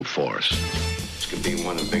force. This could be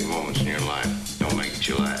one of the big moments in your life. Don't make it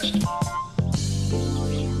your last.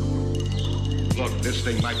 Look, this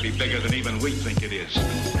thing might be bigger than even we think it is.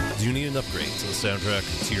 Do you need an upgrade to the soundtrack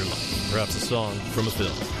to your life? Perhaps a song from a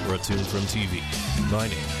film or a tune from TV? My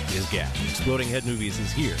name is Gap. Exploding Head Movies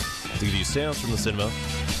is here to give you sounds from the cinema,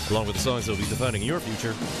 along with the songs that will be defining your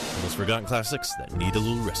future, and those forgotten classics that need a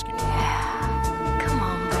little rescue. Come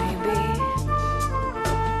on, baby.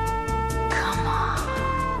 Come on.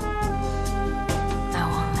 I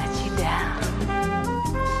won't let you down.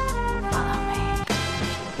 Follow me.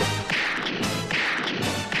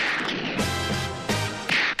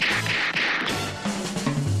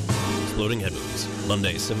 Exploding Head Movies,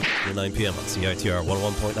 Monday, 7 to 9 p.m. on CITR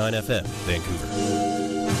 101.9 FM, Vancouver.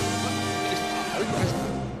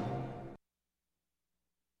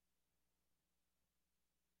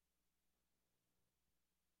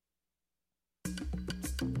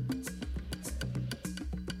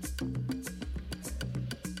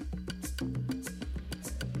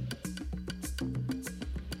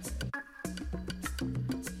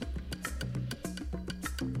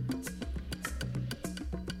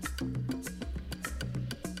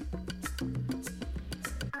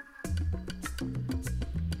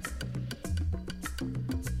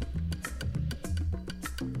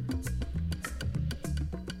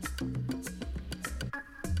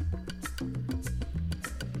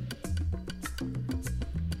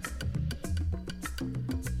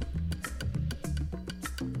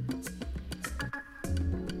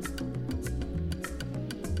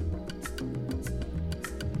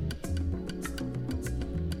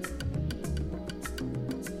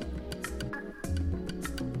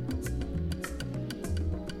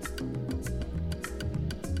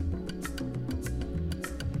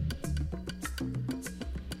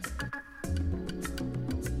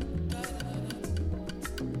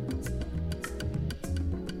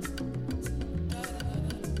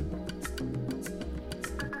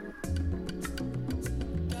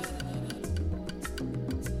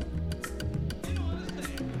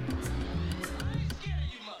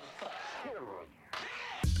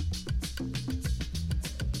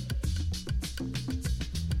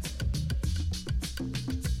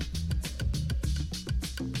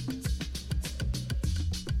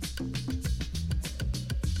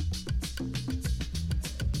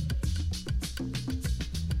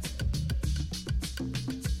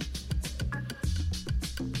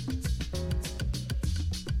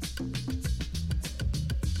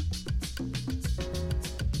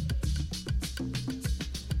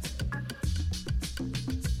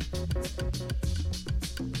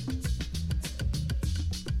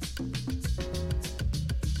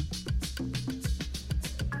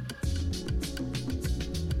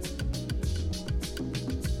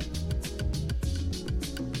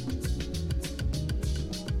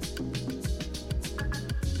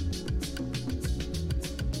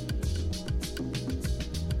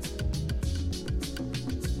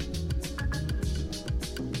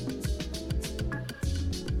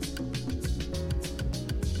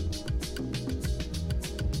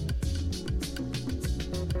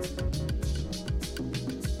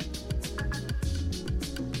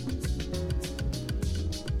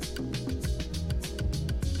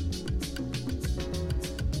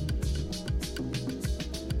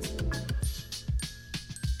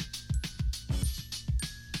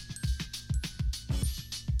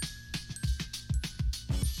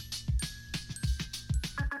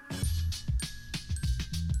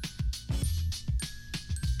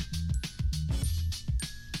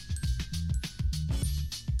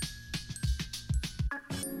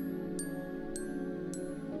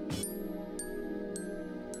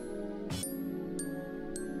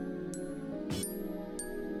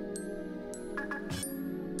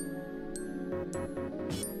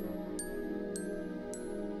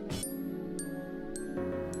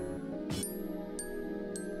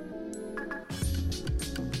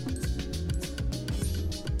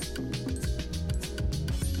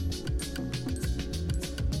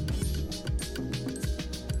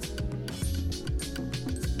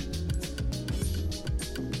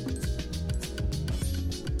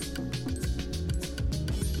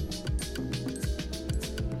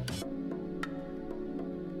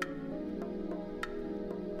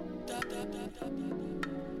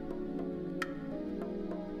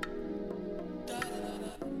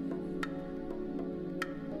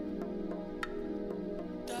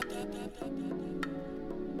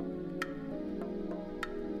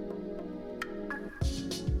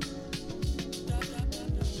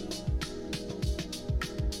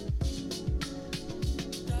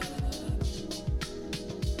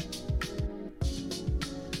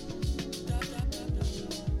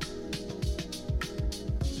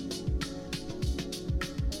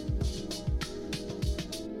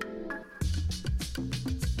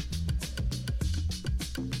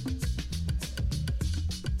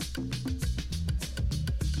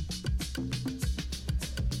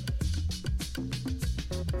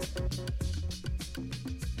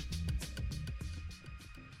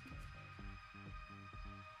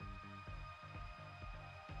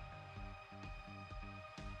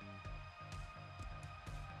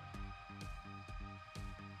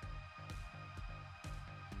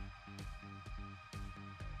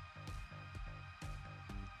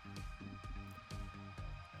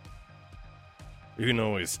 You can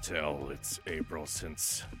always tell it's April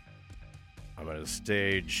since I'm at a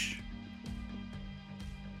stage.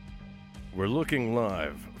 We're looking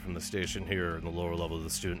live from the station here in the lower level of the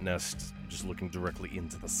student nest, just looking directly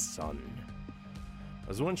into the sun.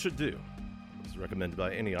 As one should do. It's recommended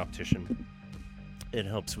by any optician. It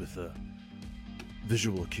helps with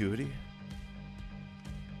visual acuity.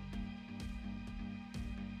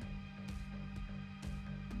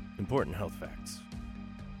 Important health facts.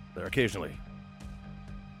 They're occasionally,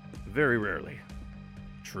 very rarely,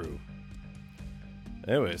 true.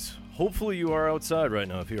 Anyways, hopefully you are outside right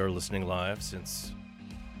now if you are listening live, since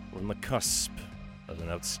we're on the cusp of an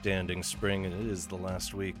outstanding spring, and it is the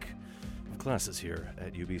last week of classes here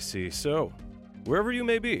at UBC. So, wherever you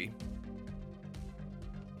may be,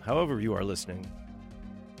 however you are listening,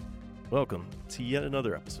 welcome to yet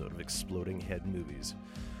another episode of Exploding Head Movies.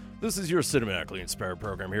 This is your cinematically inspired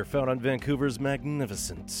program here, found on Vancouver's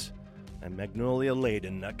magnificent and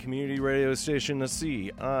magnolia-laden community radio station,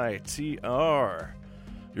 CITR.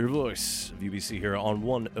 Your voice of UBC here on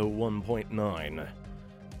 101.9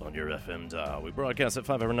 on your FM dial. We broadcast at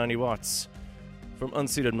 590 watts from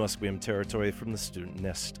unceded Musqueam territory from the student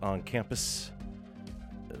nest on campus.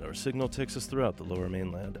 And our signal takes us throughout the lower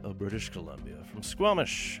mainland of British Columbia, from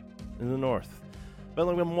Squamish in the north,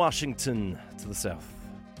 Bellingham, Washington to the south,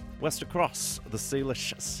 west across the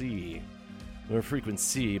Salish Sea, where frequent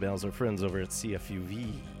sea bows our friends over at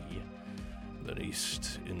CFUV, then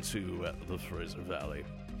east into the Fraser Valley.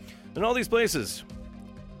 In all these places,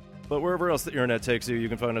 but wherever else the internet takes you, you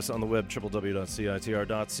can find us on the web,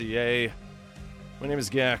 www.citr.ca. My name is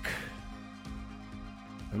Gak,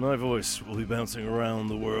 and my voice will be bouncing around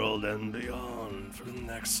the world and beyond for the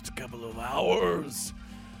next couple of hours.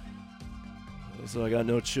 So I got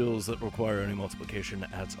no chills that require any multiplication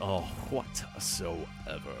at all whatsoever.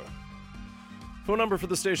 Phone number for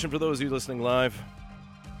the station for those of you listening live.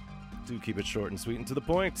 Do keep it short and sweet and to the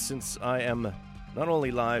point, since I am not only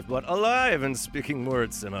live, but alive and speaking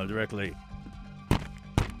words semi-directly.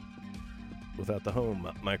 Without the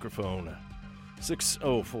home microphone.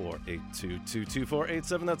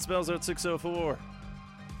 604-822-2487. That spells out 604.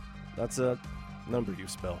 That's a number you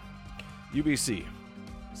spell. UBC.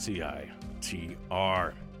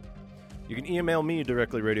 CITR. You can email me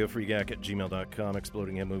directly, radiofreegak@gmail.com.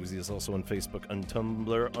 Exploding Head Movies is also on Facebook and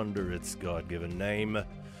Tumblr under its God-given name. You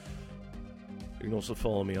can also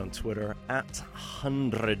follow me on Twitter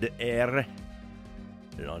 @100air,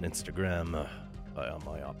 and on Instagram, I am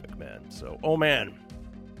Myopic Man. So, oh man,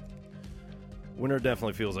 winter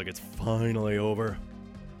definitely feels like it's finally over.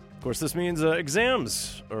 Of course, this means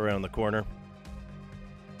exams are around the corner.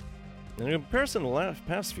 And in comparison to the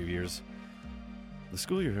past few years, the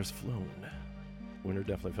school year has flown. Winter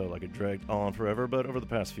definitely felt like it dragged on forever, but over the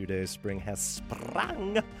past few days, spring has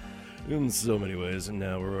sprung in so many ways, and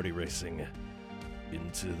now we're already racing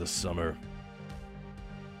into the summer.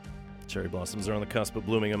 Cherry blossoms are on the cusp of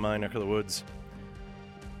blooming in my neck of the woods.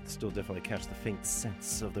 Still definitely catch the faint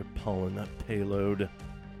sense of their pollen payload.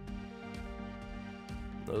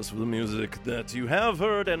 As for the music that you have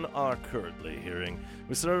heard and are currently hearing,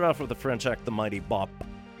 we started off with the French act The Mighty Bop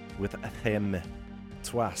with Thème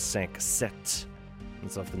 357.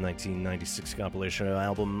 It's off the 1996 compilation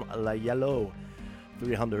album La Yellow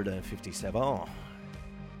 357.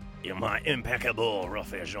 In my impeccable,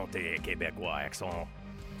 rough et gentil Québécois accent.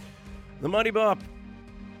 The Mighty Bop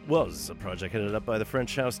was a project headed up by the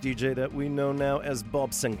French house DJ that we know now as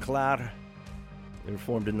Bob Sinclair. They were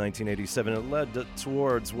formed in 1987. It led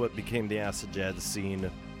towards what became the acid jazz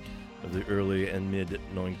scene of the early and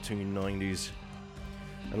mid-1990s.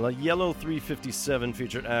 And La Yellow 357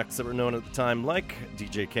 featured acts that were known at the time like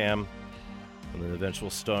DJ Cam, and then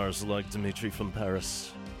eventual stars like Dimitri from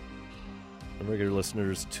Paris. And regular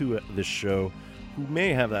listeners to this show who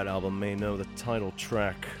may have that album may know the title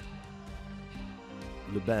track,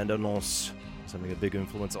 Le Bande Annonce, having a big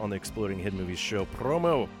influence on the Exploding Head Movies show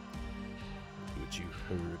promo, which you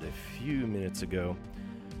heard a few minutes ago.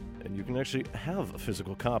 And you can actually have a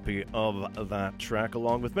physical copy of that track,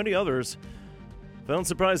 along with many others, found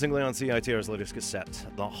surprisingly on CITR's latest cassette,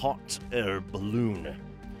 The Hot Air Balloon,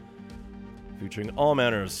 featuring all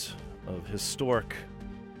manners of historic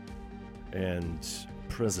and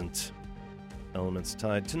present elements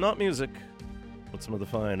tied to not music, but some of the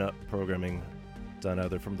fine programming done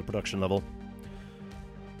either from the production level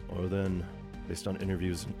or then based on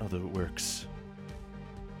interviews and other works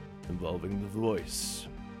involving the voice.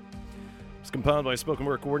 It's compiled by spoken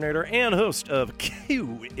word coordinator and host of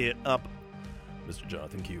Cue It Up, Mr.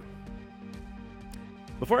 Jonathan Q.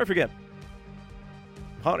 Before I forget,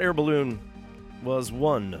 Hot Air Balloon was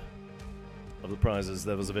one of the prizes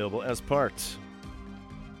that was available as part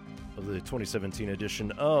of the 2017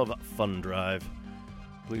 edition of Fun Drive.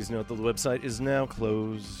 Please note that the website is now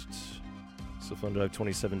closed, so Fun Drive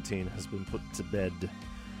 2017 has been put to bed.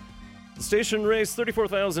 The station raised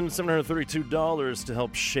 $34,732 to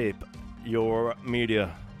help shape your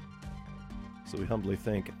media. So we humbly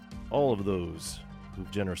thank all of those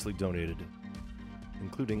who've generously donated,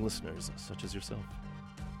 including listeners such as yourself.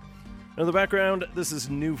 In the background, this is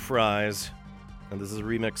New Fries, and this is a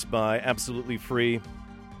remix by Absolutely Free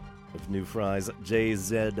of New Fries,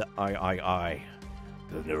 JZIII,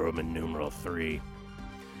 the Roman numeral 3.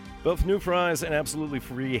 Both New Fries and Absolutely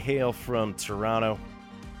Free hail from Toronto.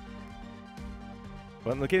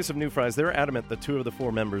 But in the case of New Fries, they're adamant that 2 of the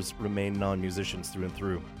 4 members remain non-musicians through and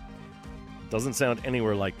through. Doesn't sound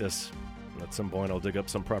anywhere like this. At some point, I'll dig up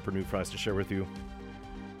some proper New Fries to share with you,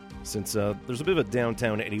 since there's a bit of a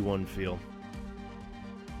downtown 81 feel.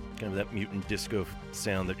 Kind of that mutant disco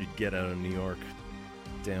sound that you'd get out of New York.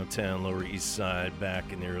 Downtown, Lower East Side,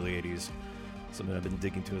 back in the early 80s. Something I've been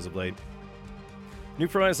digging to as of late. New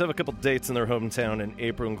Fries have a couple dates in their hometown in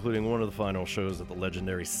April, including one of the final shows at the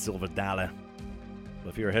legendary Silverdale. But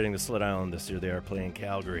if you're heading to Sled Island this year, they are playing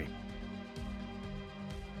Calgary.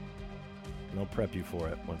 And I'll prep you for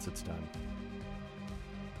it once it's done.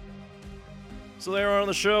 So there on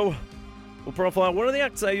the show, we'll profile one of the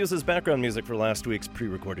acts I used as background music for last week's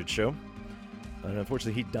pre-recorded show. And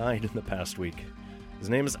unfortunately, he died in the past week. His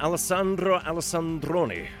name is Alessandro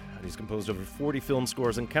Alessandroni, and he's composed over 40 film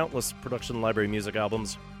scores and countless production library music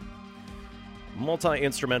albums.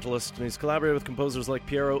 Multi-instrumentalist, and he's collaborated with composers like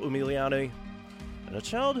Piero Umiliani and a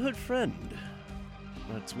childhood friend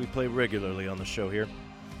that we play regularly on the show here.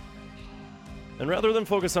 And rather than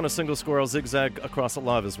focus on a single score, I'll zigzag across a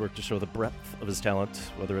lot of his work to show the breadth of his talent,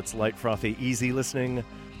 whether it's light, frothy, easy listening,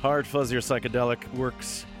 hard, fuzzy, or psychedelic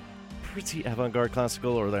works, pretty avant-garde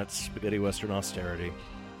classical, or that spaghetti western austerity.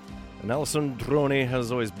 And Alessandroni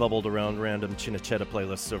has always bubbled around random Cinecittà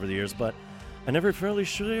playlists over the years, but I never fairly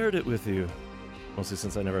shared it with you, mostly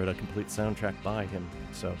since I never had a complete soundtrack by him.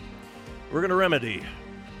 So we're going to remedy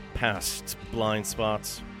past blind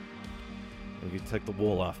spots. Maybe take the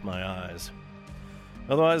wool off my eyes.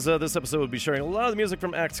 Otherwise, this episode would be sharing a lot of the music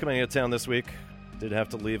from acts coming into town this week. Did have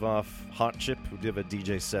to leave off Hot Chip, who did have a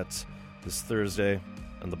DJ set this Thursday,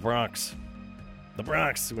 and the Bronx. The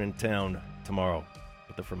Bronx, who are in town tomorrow,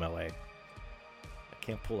 but they're from LA. I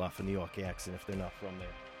can't pull off a New York accent if they're not from there.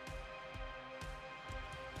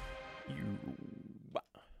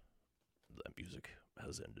 That music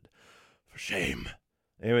has ended. For shame.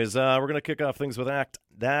 Anyways, we're going to kick off things with an act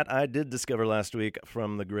that I did discover last week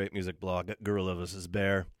from the great music blog, Gorilla vs.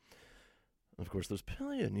 Bear. Of course, there's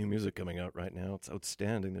plenty of new music coming out right now. It's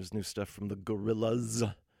outstanding. There's new stuff from the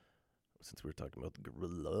Gorillaz, since we were talking about the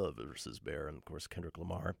Gorilla vs. Bear, and of course, Kendrick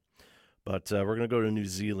Lamar. But we're going to go to New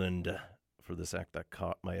Zealand for this act that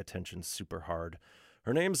caught my attention super hard.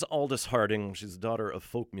 Her name's Aldous Harding. She's the daughter of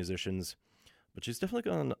folk musicians, but she's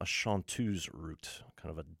definitely gone a chanteuse route,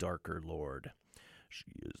 kind of a darker lord. She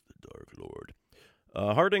is the Dark Lord.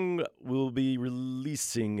 Harding will be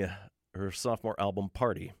releasing her sophomore album,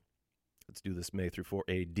 Party. It's due this May through 4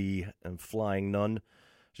 AD and Flying Nun.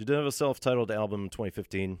 She did have a self-titled album in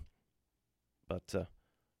 2015, but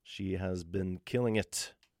she has been killing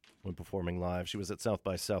it when performing live. She was at South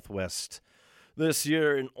by Southwest this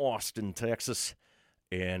year in Austin, Texas,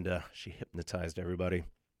 and she hypnotized everybody.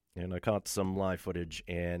 And I caught some live footage,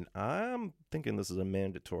 and I'm thinking this is a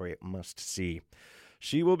mandatory must-see.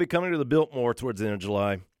 She will be coming to the Biltmore towards the end of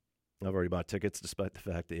July. I've already bought tickets, despite the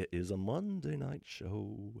fact that it is a Monday night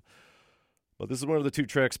show. But this is one of the 2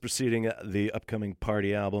 tracks preceding the upcoming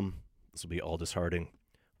Party album. This will be Aldous Harding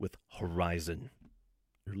with Horizon.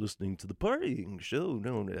 You're listening to the partying show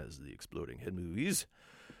known as the Exploding Head Movies.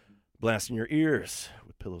 Blasting your ears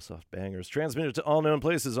with pillow soft bangers. Transmitted to all known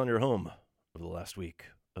places on your home over the last week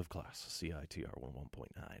of class. CITR 11.9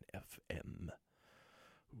 FM.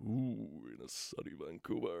 Ooh, in a sunny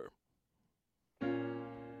Vancouver.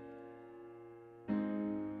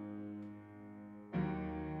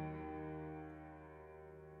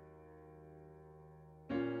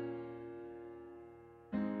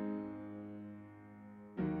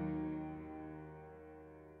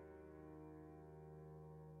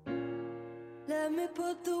 Let me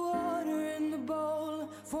put the water in the bowl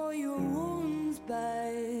for your wounds,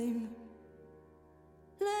 babe.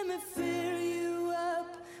 Let me fill you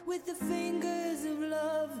up with the fingers of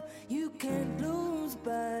love you can't lose,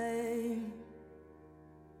 babe.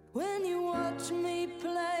 When you watch me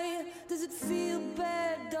play, does it feel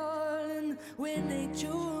bad, darling, when they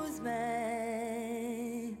choose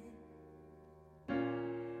me?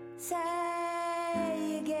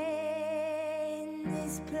 Say again,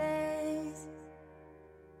 this place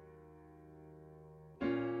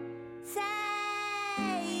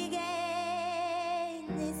Say again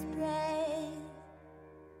this place.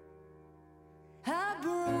 I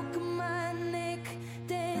broke my neck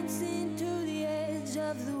dancing to the edge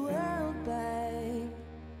of the world, babe.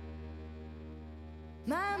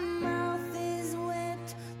 My mouth is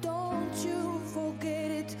wet, don't you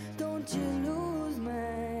forget it, don't you lose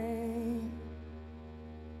mine.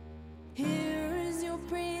 Here is your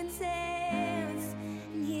princess,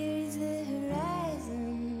 and here is the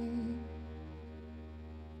horizon.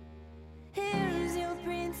 Here is your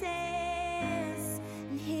princess,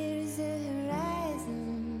 and here is the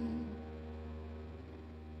horizon.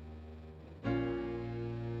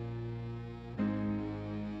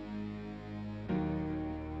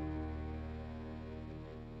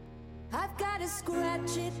 I've gotta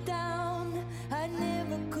scratch it down, I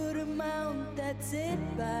never could amount, that's it,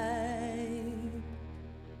 babe.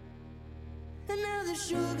 And now the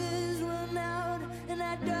sugar's run out, and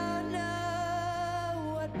I don't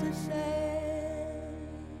know what to say.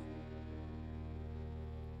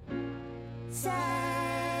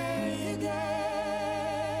 Say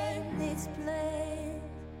again this place.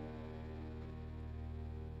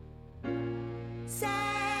 Say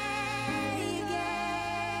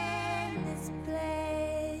again this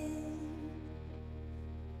place.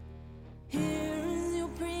 Here is your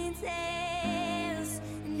princess,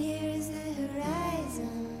 and here is the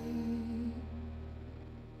horizon.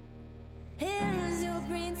 Here is your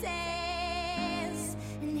princess,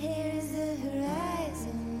 and here is the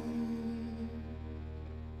horizon.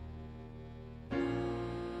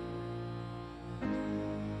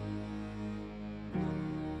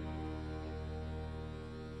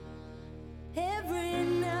 Every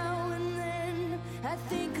now and then I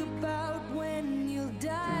think about when you'll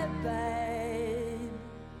die, babe.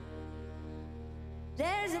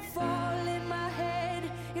 There's a fall in my head,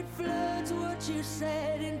 it floods what you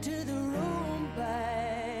said into the room,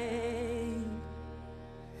 babe.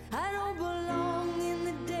 I don't belong in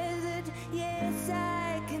the desert, yes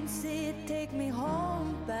I can see it, take me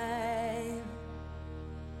home, babe.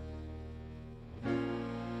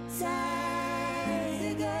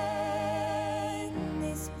 Say again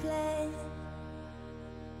this place.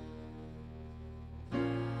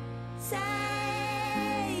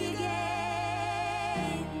 Say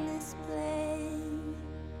again this place.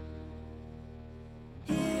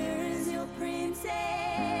 Here is your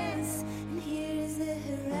princess, and here is the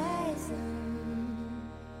horizon.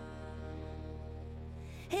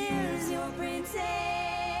 Here is your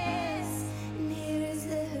princess, and here is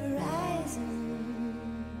the horizon.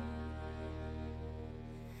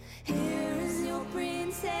 Here is your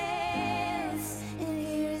princess, and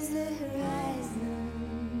here is the horizon.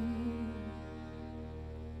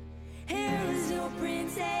 Here is your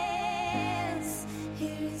princess,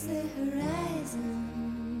 here is the horizon.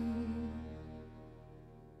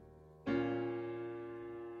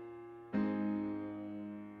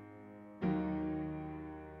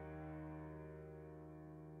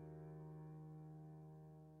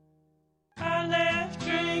 I left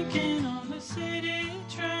drinking on the city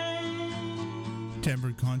train.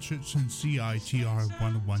 Timbre Concerts and CITR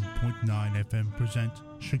 101.9 FM present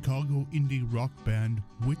Chicago indie rock band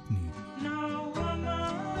Whitney No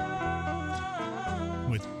woman.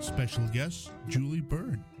 with special guest Julie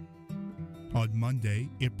Byrne on Monday,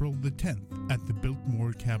 April the 10th at the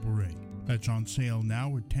Biltmore Cabaret. That's on sale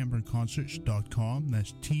now at timbreconcerts.com.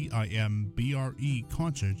 That's TIMBRE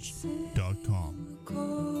concerts.com.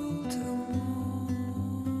 Go to the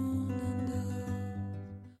moon and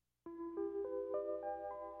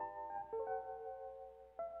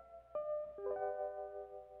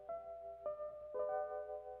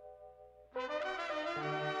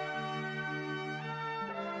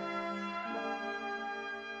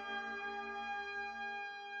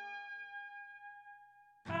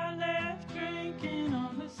I left drinking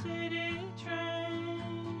on the city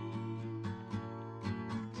train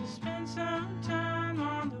to spend some time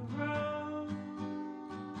on the road.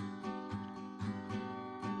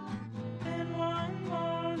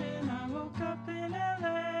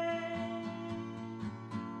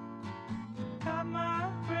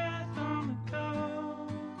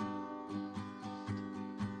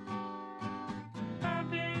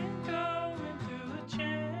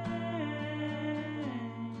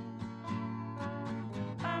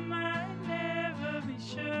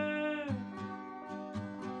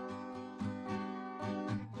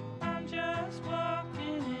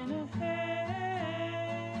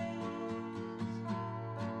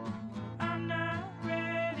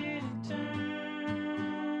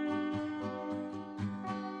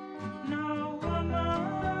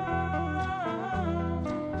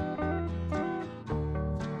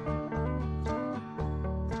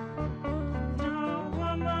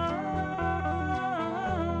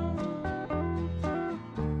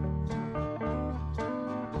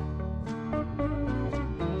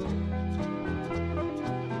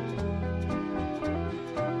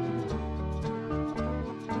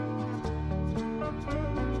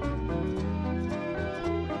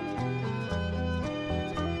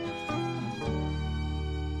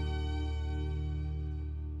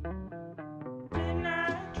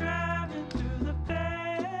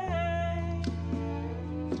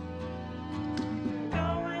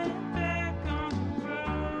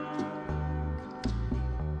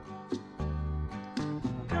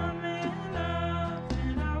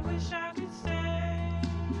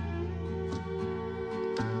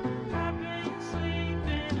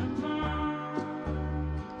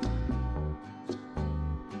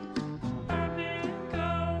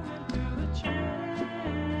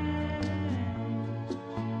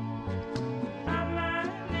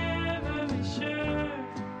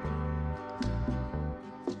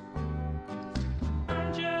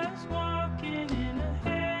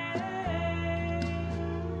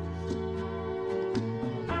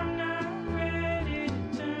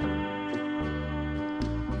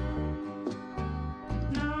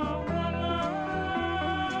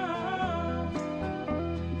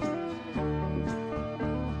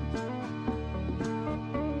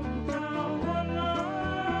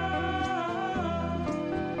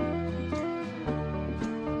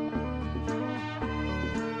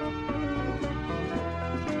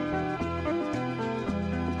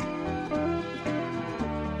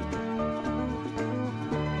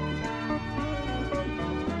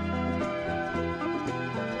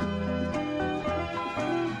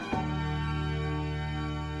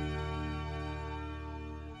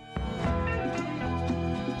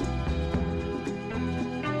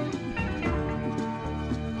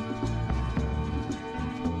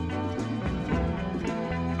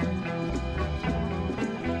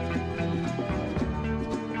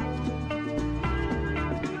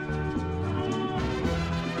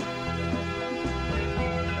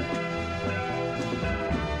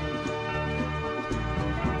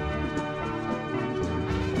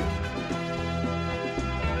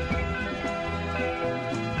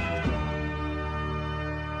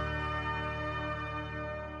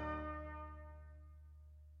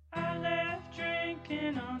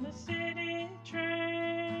 walking on the city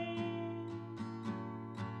train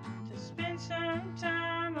to spend some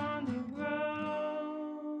time on the road.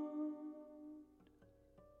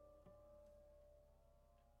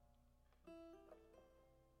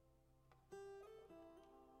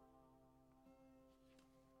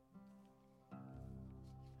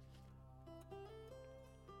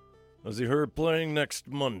 As you heard, playing next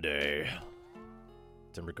Monday,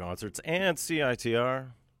 Timber Concerts and CITR.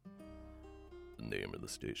 The name of the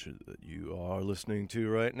station that you are listening to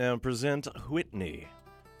right now present Whitney.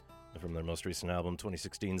 From their most recent album,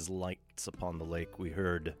 2016's Lights Upon the Lake, we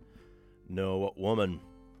heard No Woman.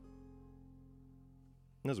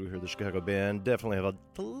 As we heard, the Chicago band definitely have a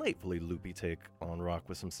delightfully loopy take on rock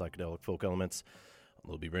with some psychedelic folk elements.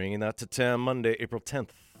 They'll be bringing that to town Monday, April 10th,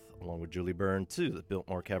 along with Julie Byrne, to the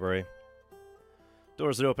Biltmore Cabaret.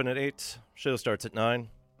 Doors are open at 8. Show starts at 9.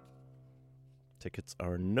 Tickets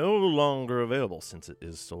are no longer available since it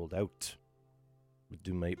is sold out. But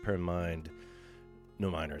do bear in mind, no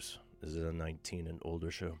minors. This is a 19 and older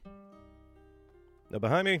show. Now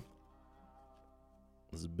behind me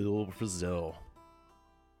is Bill Frisell,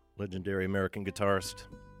 legendary American guitarist.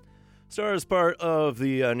 Started as part of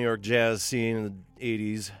the New York jazz scene in the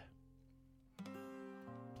 80s.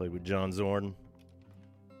 Played with John Zorn.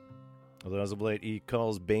 Although as of late, he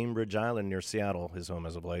calls Bainbridge Island near Seattle his home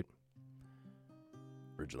as of late.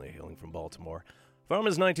 Originally hailing from Baltimore. From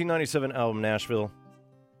his 1997 album, Nashville,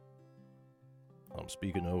 I'm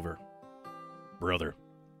speaking over. Brother.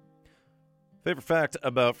 Favorite fact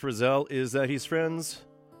about Frisell is that he's friends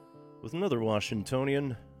with another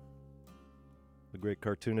Washingtonian, the great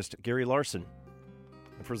cartoonist Gary Larson.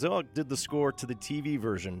 And Frisell did the score to the TV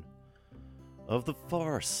version of The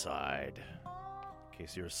Far Side, in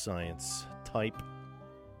case you're a science type.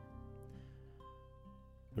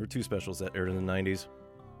 There were 2 specials that aired in the 90s.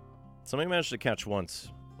 Something I managed to catch once.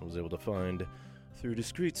 I was able to find through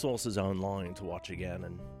discreet sources online to watch again,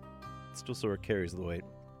 and it still sort of carries the weight.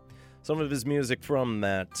 Some of his music from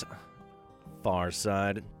that Far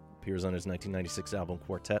Side appears on his 1996 album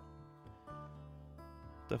Quartet.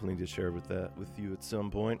 Definitely need to share with you at some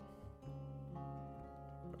point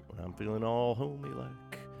when I'm feeling all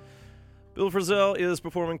homey-like. Bill Frisell is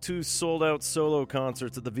performing 2 sold-out solo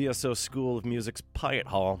concerts at the VSO School of Music's Pyatt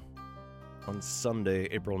Hall on Sunday,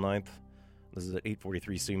 April 9th. This is at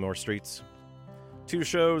 843 Seymour Streets. 2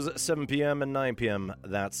 shows, 7 p.m. and 9 p.m.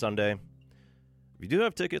 that Sunday. If you do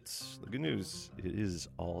have tickets, the good news, it is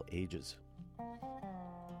all ages.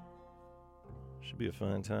 Should be a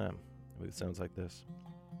fun time. It sounds like this.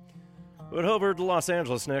 But over to Los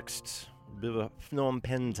Angeles next. A bit of a Phnom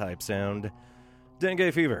Penh type sound.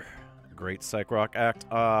 Dengue Fever. A great psych rock act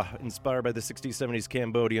inspired by the 60s, 70s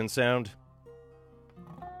Cambodian sound.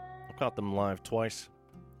 I've caught them live twice.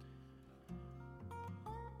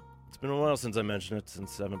 It's been a while since I mentioned it,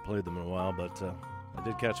 since I haven't played them in a while, but I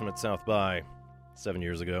did catch them at South by 7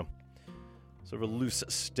 years ago. Sort of a loose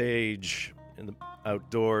stage in the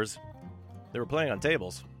outdoors. They were playing on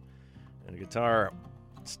tables, and a guitar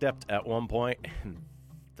stepped at one point, and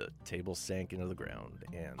the table sank into the ground,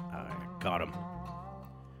 and I caught him.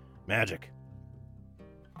 Magic.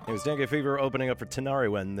 It was Dengue Fever opening up for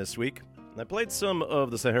Tenariwen this week. And I played some of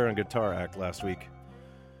the Saharan Guitar Act last week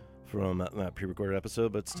from that pre-recorded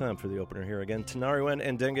episode, but it's time for the opener here again. Tenariwen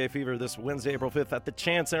and Dengue Fever this Wednesday, April 5th at the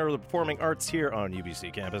Chan Center of the Performing Arts here on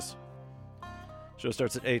UBC campus. Show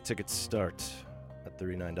starts at 8. Tickets start at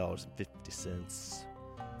 $39.50.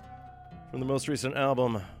 From the most recent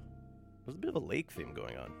album, there's a bit of a lake theme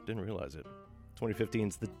going on. Didn't realize it.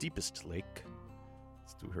 2015's The Deepest Lake.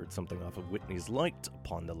 We heard something off of Whitney's Light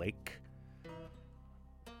Upon the Lake.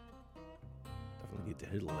 Definitely need to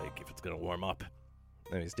hit a lake if it's going to warm up.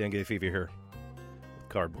 Anyways, Dengue Fever here with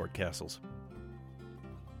Cardboard Castles.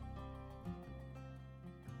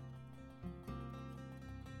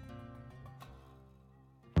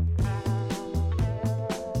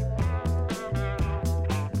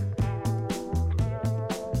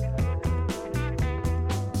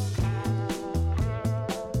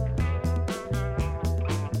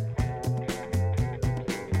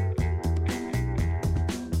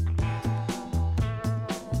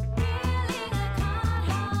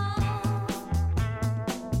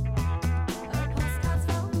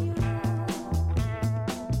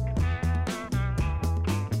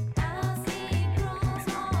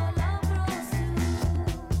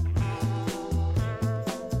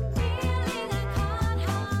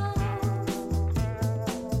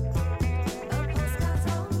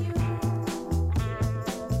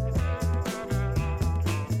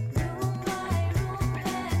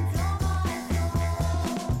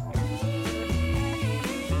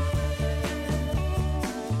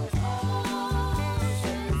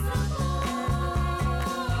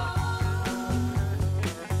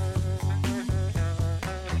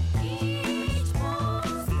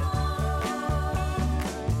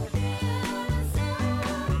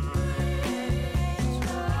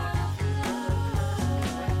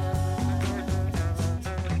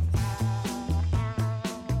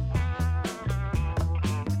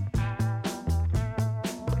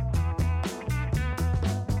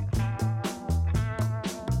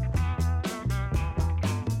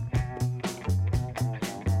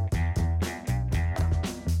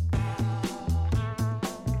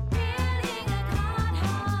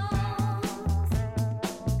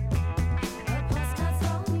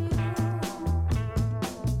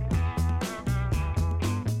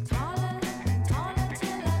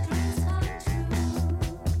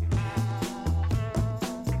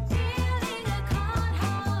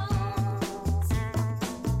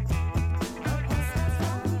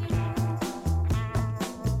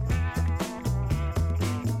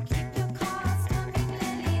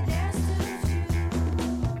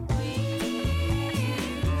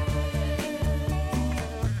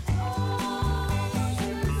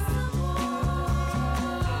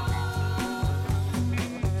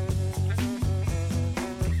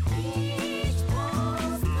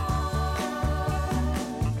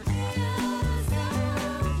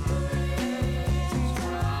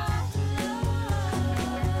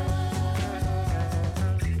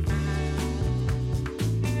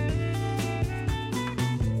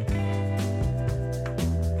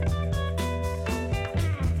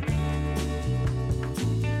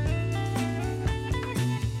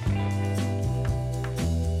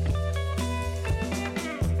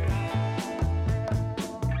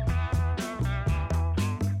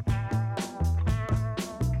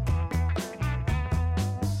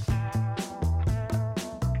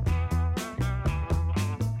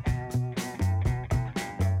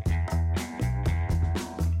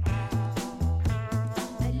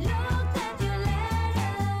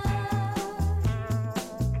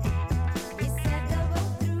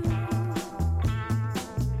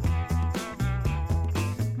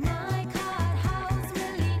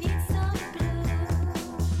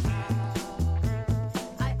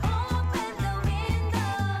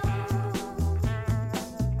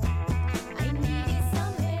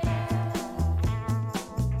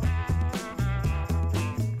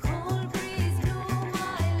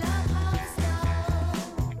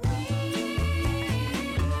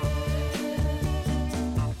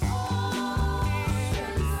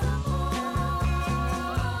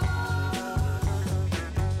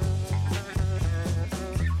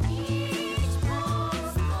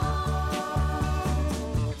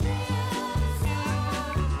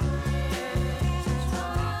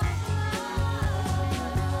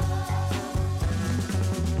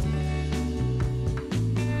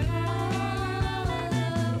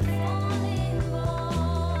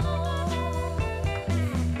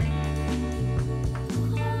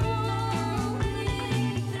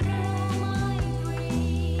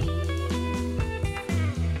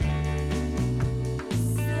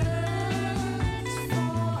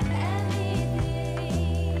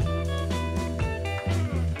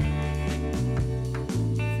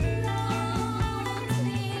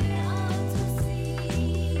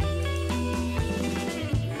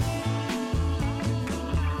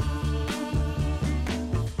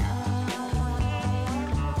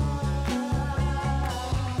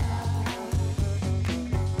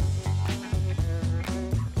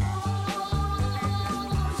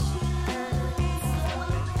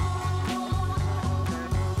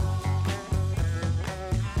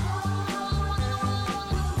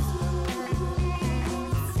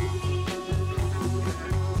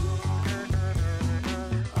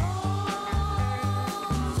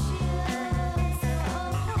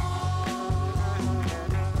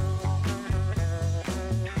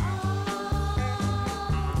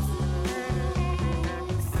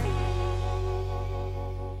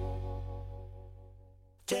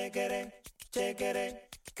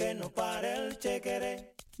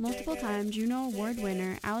 Multiple time Juno Award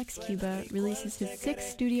winner Alex Cuba releases his 6th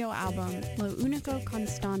studio album, Lo Único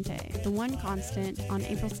Constante, The One Constant, on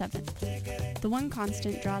April 7th. The One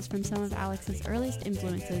Constant draws from some of Alex's earliest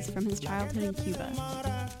influences from his childhood in Cuba.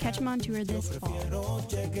 Catch him on tour this fall.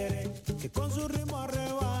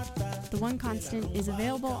 The One Constant is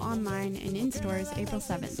available online and in stores April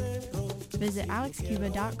 7th. Visit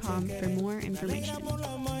alexcuba.com for more information.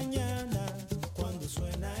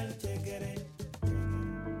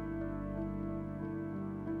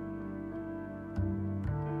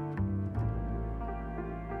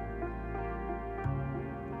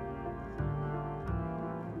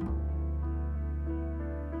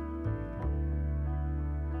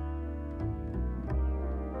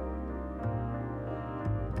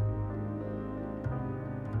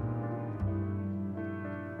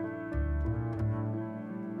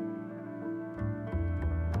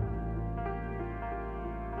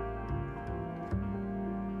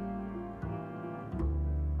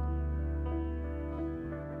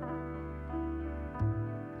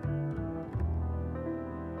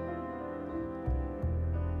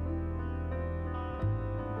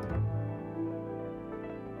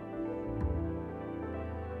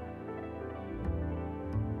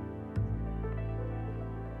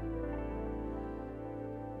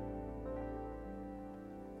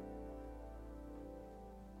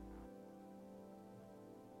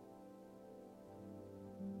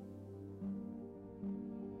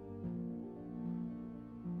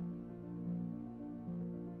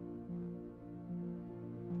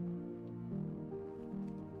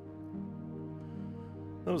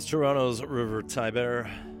 That was Toronto's River Tiber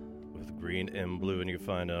with Green and Blue, and you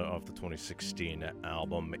find out off the 2016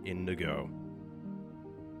 album Indigo.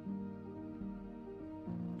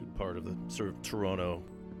 Good part of the sort of Toronto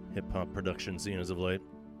hip-hop production scene as of late.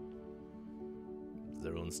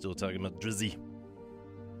 Everyone's still talking about Drizzy.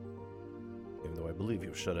 Even though I believe he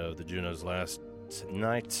was shut out of the Junos last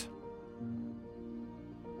night.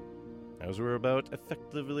 As we're about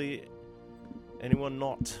effectively anyone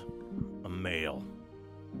not a male.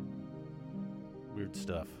 Weird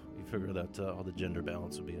stuff. You figure that all the gender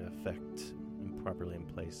balance would be in effect and properly in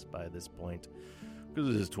place by this point.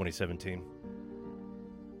 Because this is 2017.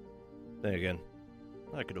 Then again,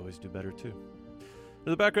 I could always do better too.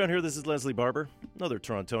 In the background here, this is Leslie Barber, another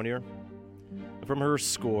Torontonian. From her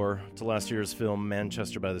score to last year's film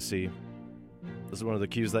Manchester by the Sea. This is one of the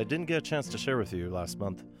cues that I didn't get a chance to share with you last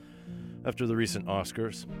month after the recent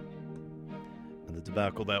Oscars. And the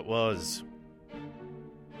debacle that was.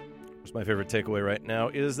 My favorite takeaway right now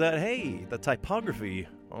is that, hey, the typography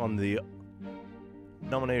on the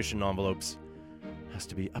nomination envelopes has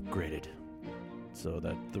to be upgraded so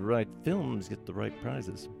that the right films get the right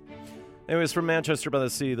prizes. Anyways, from Manchester by the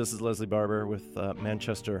Sea, this is Leslie Barber with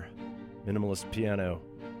Manchester Minimalist Piano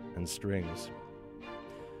and Strings.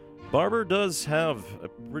 Barber does have a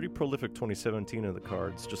pretty prolific 2017 in the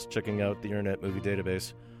cards, just checking out the Internet Movie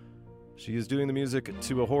Database. She is doing the music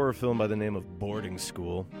to a horror film by the name of Boarding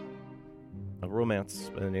School, a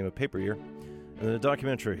romance by the name of Paper Year, and then a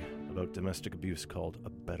documentary about domestic abuse called A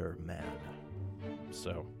Better Man.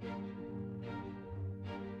 So,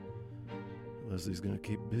 Leslie's gonna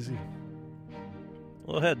keep busy.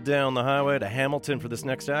 We'll head down the highway to Hamilton for this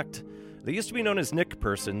next act. They used to be known as Nick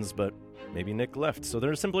Persons, but maybe Nick left, so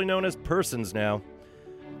they're simply known as Persons now.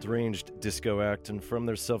 Deranged disco act, and from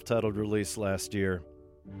their self-titled release last year,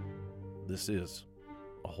 this is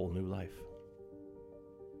A Whole New Life.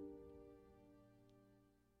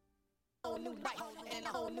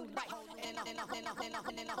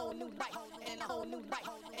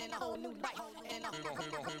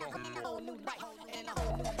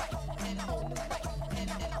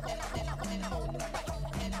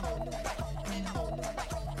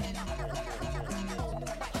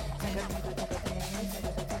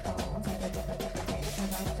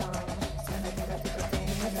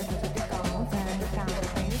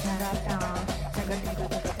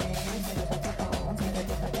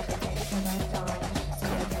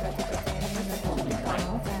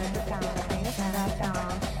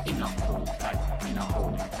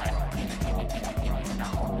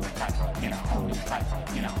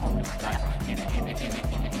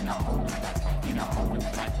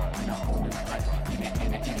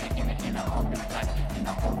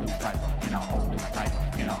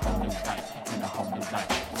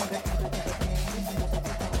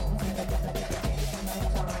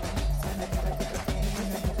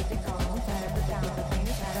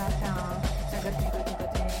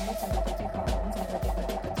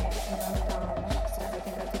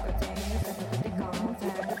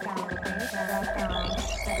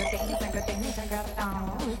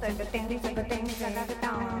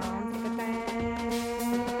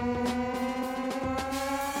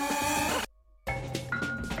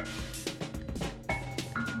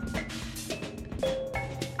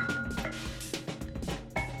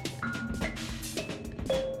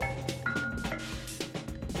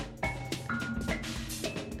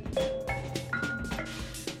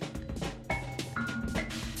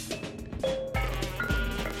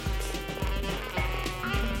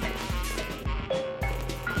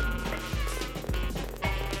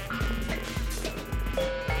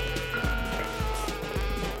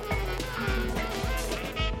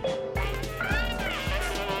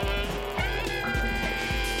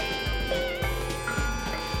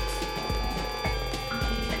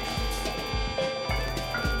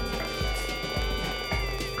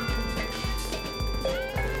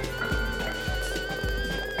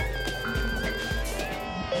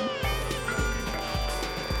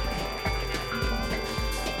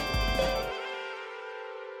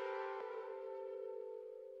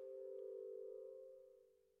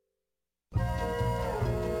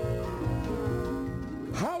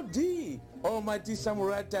 Howdy, Almighty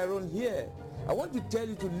Samurai Tyrone here. I want to tell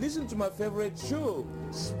you to listen to my favorite show,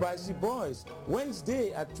 Spicy Boys,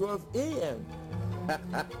 Wednesday at 12 a.m.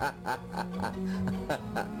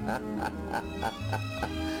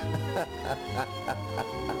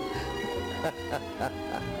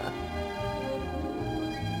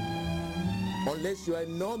 Unless you are a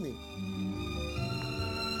normie,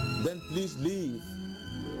 then please leave.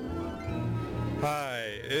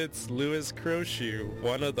 Hi, it's Louis Croshoe,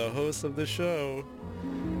 one of the hosts of the show.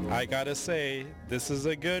 I gotta say, this is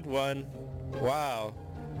a good one. Wow,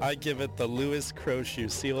 I give it the Louis Croshoe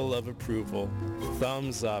seal of approval.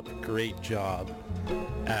 Thumbs up, great job.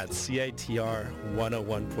 At CITR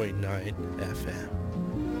 101.9 FM.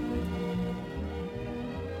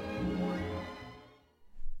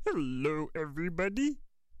 Hello, everybody.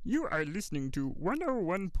 You are listening to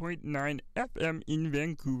 101.9 FM in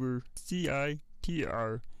Vancouver,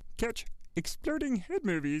 CITR. Catch Exploding Head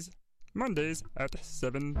Movies Mondays at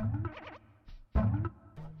 7.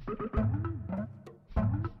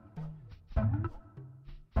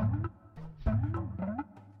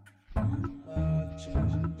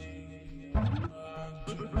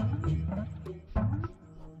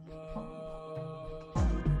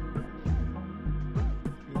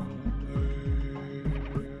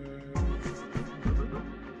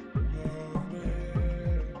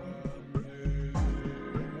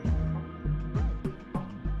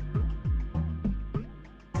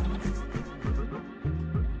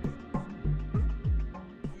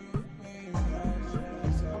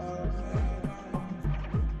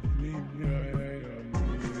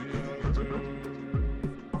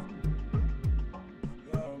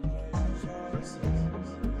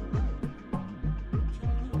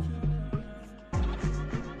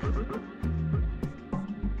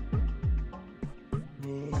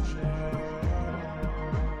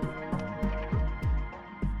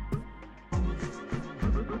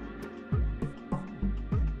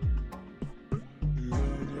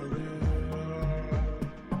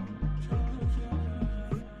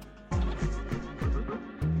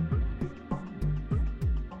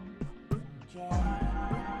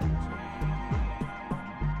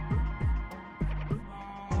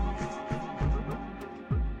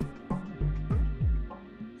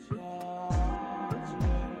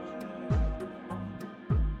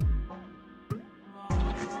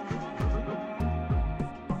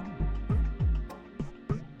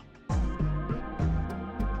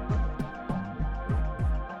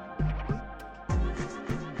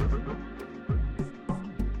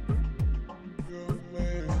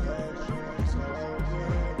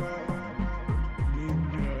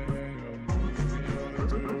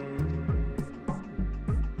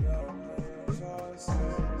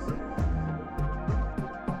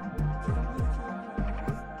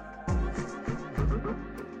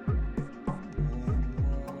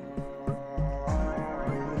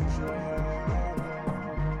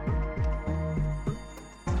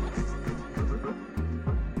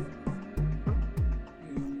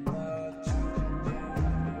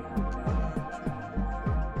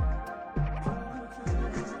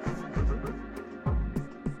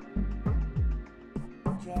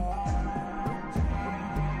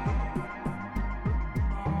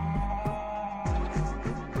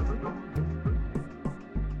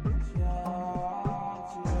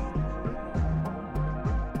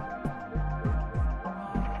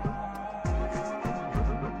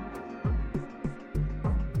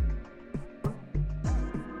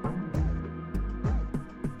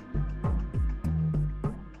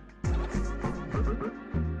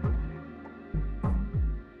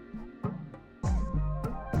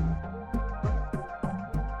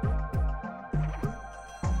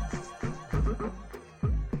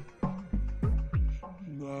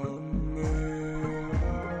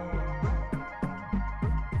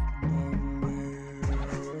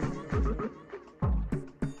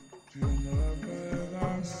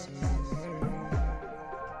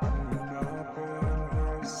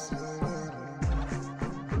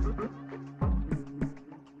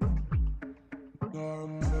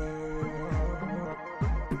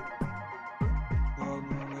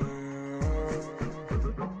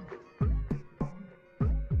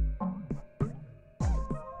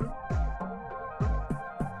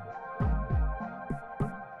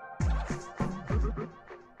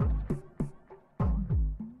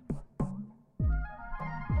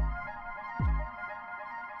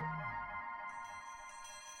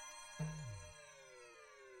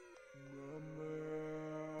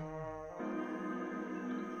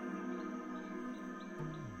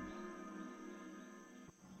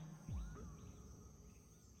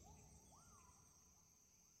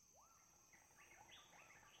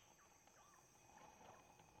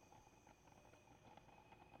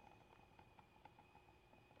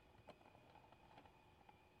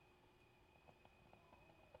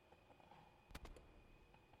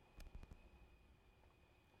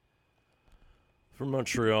 From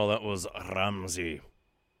Montreal, that was Ramsey.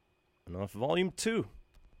 And off Volume 2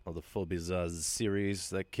 of the Phobizaz series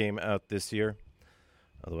that came out this year,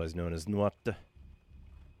 otherwise known as Nuat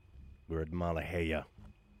Gurd Malaheya.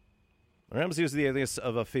 Ramsey is the alias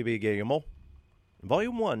of Phoebe Guillemot.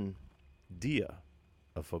 Volume 1, Dia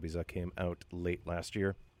of Phobizaz, came out late last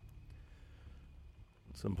year.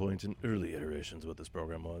 At some point in early iterations of what this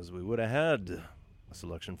program was, we would have had a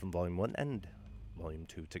selection from Volume 1 and Volume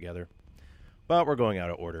 2 together. But we're going out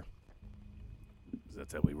of order.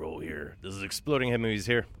 That's how we roll here. This is Exploding Head Movies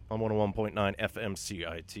here on 101.9 FM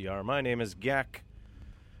CITR. My name is Gak.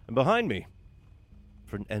 And behind me,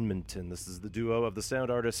 from Edmonton, this is the duo of the sound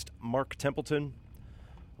artist Mark Templeton,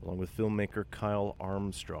 along with filmmaker Kyle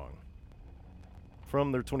Armstrong.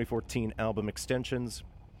 From their 2014 album Extensions,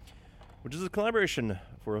 which is a collaboration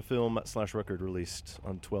for a film/record released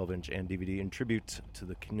on 12-inch and DVD in tribute to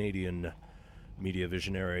the Canadian media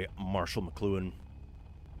visionary Marshall McLuhan,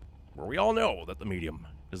 where we all know that the medium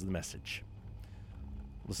is the message.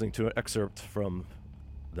 Listening to an excerpt from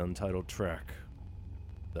the untitled track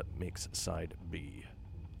that makes side B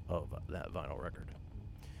of that vinyl record.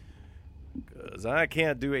 Because I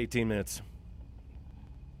can't do 18 minutes,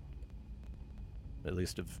 at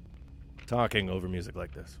least of talking over music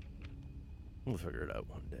like this. We'll figure it out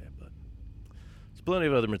one day, but there's plenty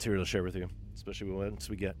of other material to share with you, especially once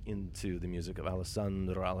we get into the music of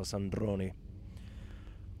Alessandro Alessandroni.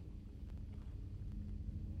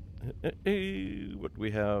 What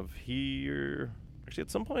we have here... Actually,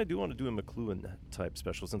 at some point I do want to do a McLuhan-type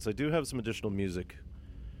special, since I do have some additional music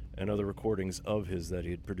and other recordings of his that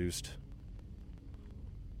he had produced.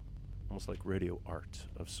 Almost like radio art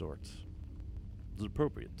of sorts. It's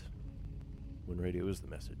appropriate when radio is the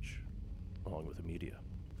message, along with the media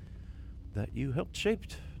that you helped shape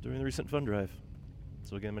during the recent fund drive.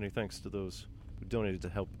 So again, many thanks to those who donated to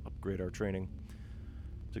help upgrade our training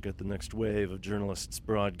to get the next wave of journalists,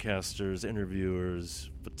 broadcasters, interviewers,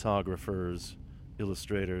 photographers,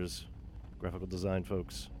 illustrators, graphical design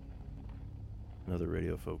folks, and other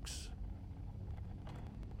radio folks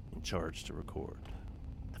in charge to record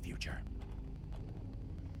the future.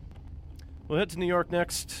 We'll head to New York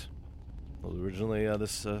next. Well, originally,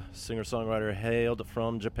 this singer-songwriter hailed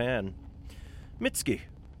from Japan. Mitsuki.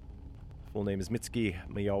 Full name is Mitsuki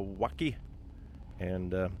Miyawaki.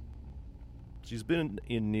 And she's been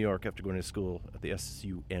in New York after going to school at the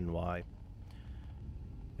SUNY.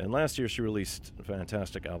 And last year she released a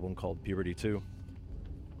fantastic album called Puberty 2.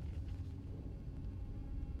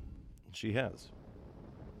 She has.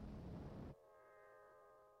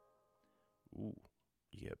 Ooh,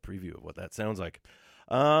 you get a preview of what that sounds like.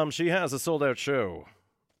 She has a sold-out show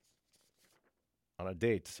on a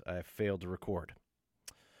date I failed to record.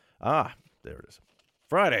 Ah, there it is.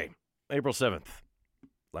 Friday, April 7th.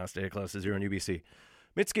 Last day of classes here on UBC.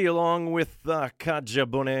 Mitsuki, along with Kaja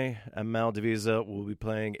Bonet and Mal Divisa, will be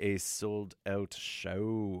playing a sold-out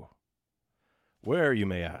show. Where, you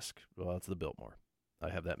may ask? Well, it's the Biltmore. I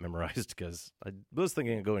have that memorized because I was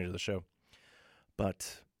thinking of going to the show.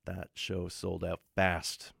 But that show sold out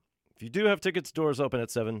fast. If you do have tickets, doors open at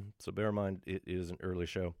 7, so bear in mind it is an early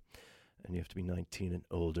show, and you have to be 19 and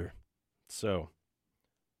older. So,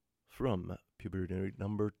 from Puberty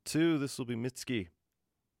number 2, this will be Mitsuki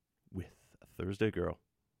with Thursday Girl.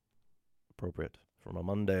 Appropriate from a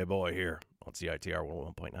Monday boy here on CITR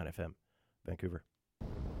 101.9 FM, Vancouver.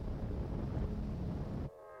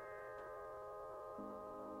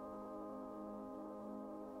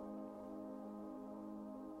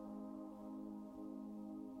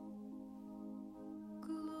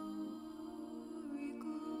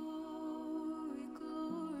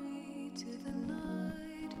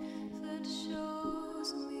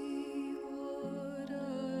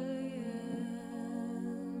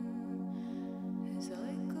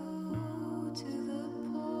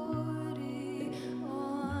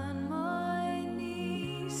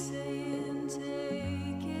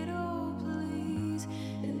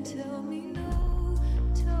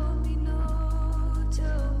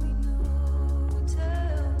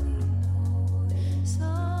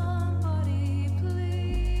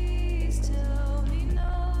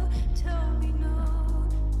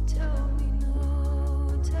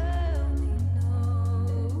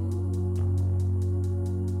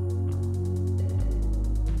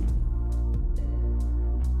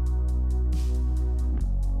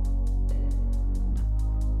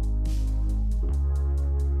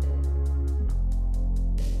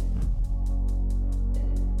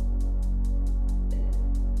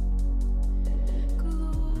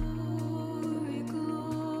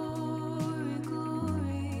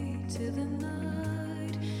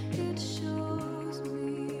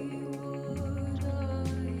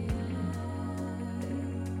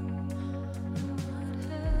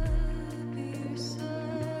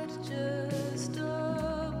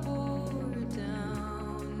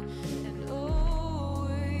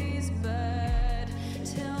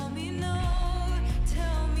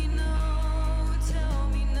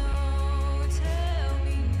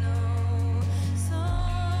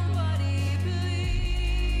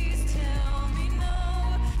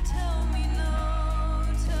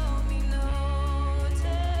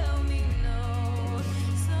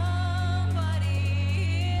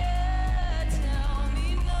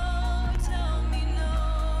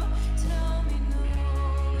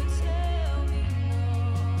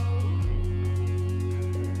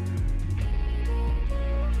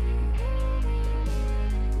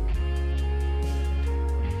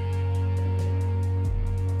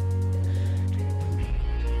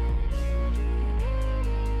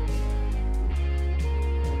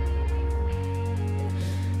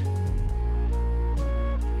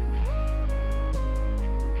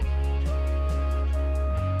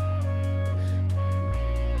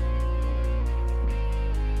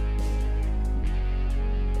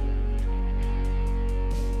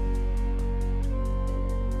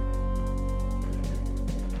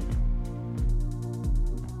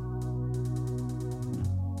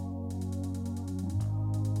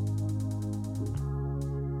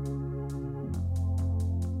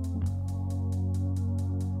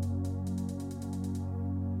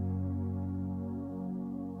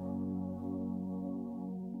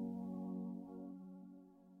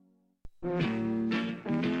 Let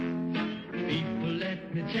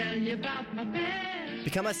me tell you about my band.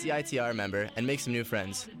 Become a CITR member and make some new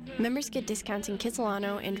friends. Members get discounts in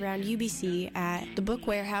Kitsilano and around UBC at The Book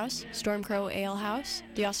Warehouse, Stormcrow Ale House,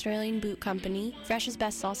 The Australian Boot Company, Fresh's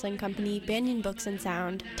Best Salsa and Company, Banyan Books and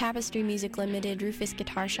Sound, Tapestry Music Limited, Rufus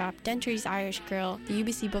Guitar Shop, Dentry's Irish Grill, the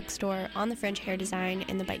UBC Bookstore, On the French Hair Design,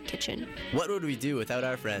 and The Bite Kitchen. What would we do without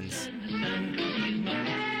our friends?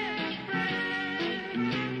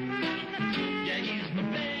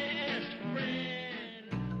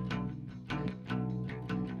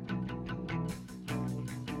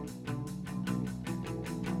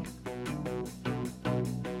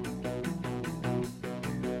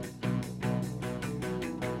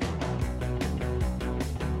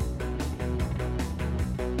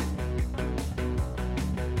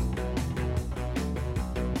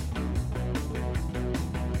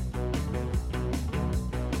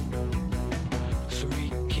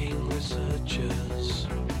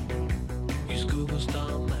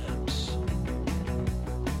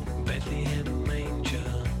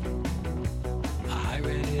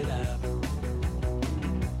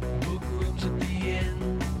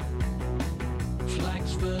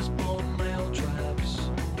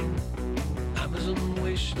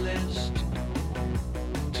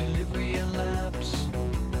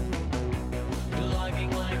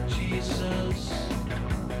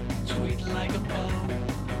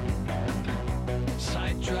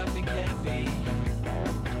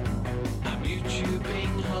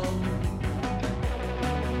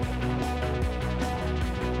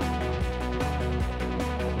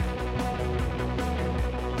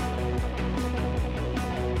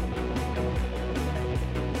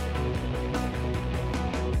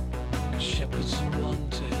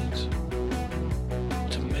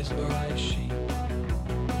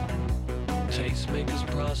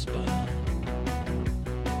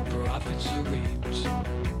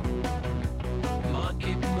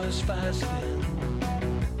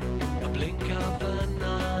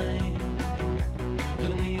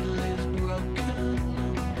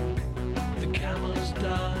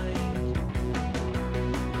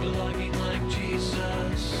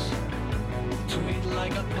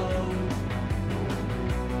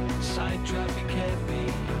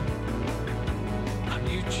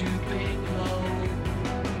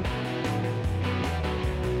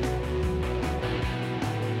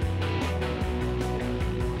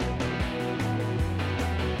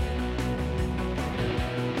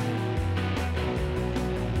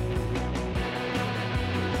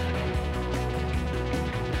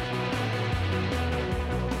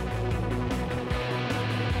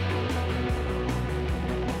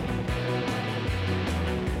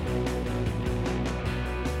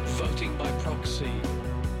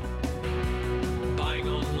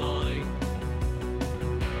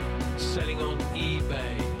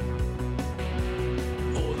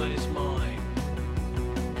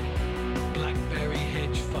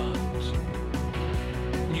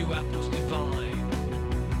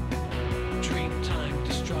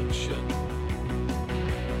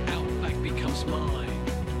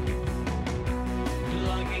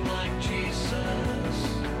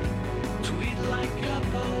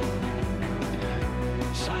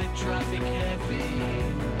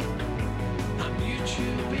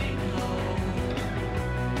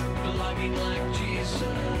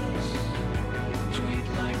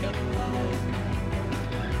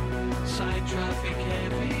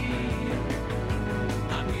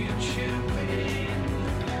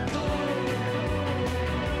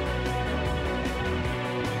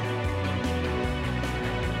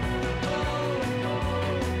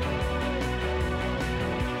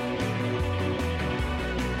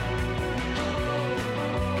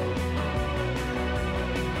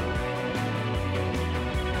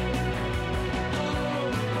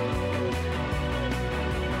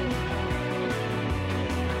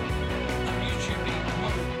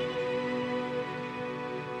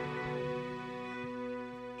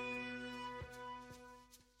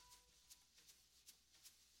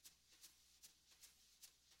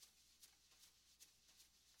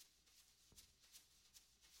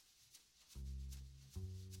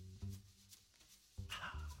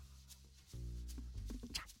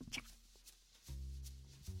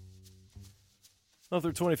 Of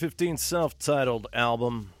their 2015 self-titled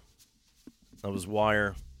album, that was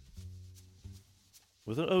Wire,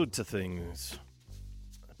 with an ode to things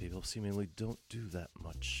that people seemingly don't do that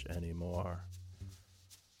much anymore.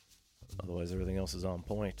 Otherwise, everything else is on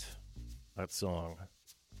point. That song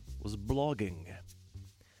was Blogging.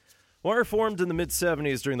 Wire formed in the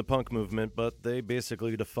mid-'70s during the punk movement, but they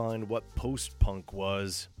basically defined what post-punk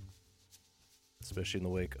was. especially in the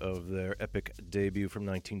wake of their epic debut from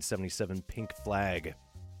 1977, Pink Flag,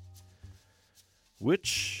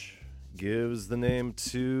 which gives the name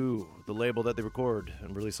to the label that they record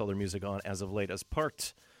and release all their music on as of late as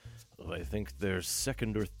part of, I think, their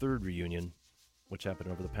second or third reunion, which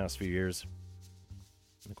happened over the past few years.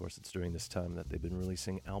 And of course, it's during this time that they've been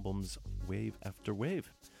releasing albums wave after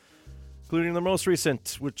wave, including the most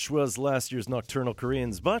recent, which was last year's Nocturnal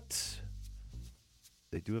Koreans, but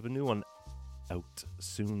they do have a new one out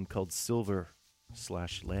soon called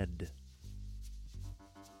Silver/Lead.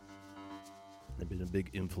 They've been a big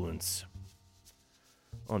influence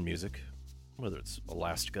on music, whether it's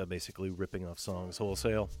Elastica basically ripping off songs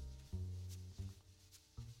wholesale.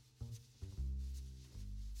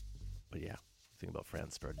 But yeah, think about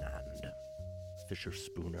Franz Ferdinand, Fisher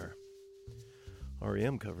Spooner.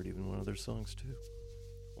 R.E.M. covered even one of their songs too,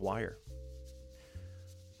 Wire.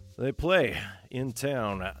 They play in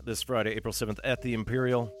town this Friday, April 7th at the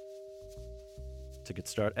Imperial.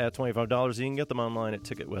 Tickets start at $25. You can get them online at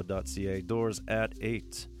ticketweb.ca. Doors at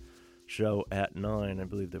 8. Show at 9. I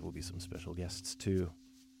believe there will be some special guests too.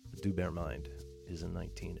 But do bear in mind, it is a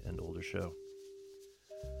 19 and older show.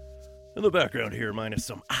 In the background here, minus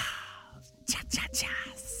some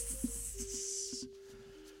cha-cha-chas.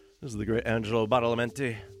 This is the great Angelo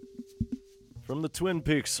Badalamenti from the Twin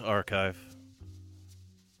Peaks archive,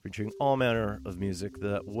 featuring all manner of music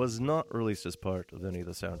that was not released as part of any of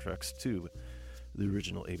the soundtracks to the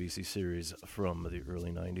original ABC series from the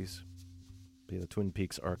early 90s. The Twin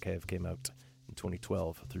Peaks archive came out in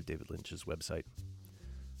 2012 through David Lynch's website.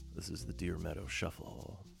 This is the Deer Meadow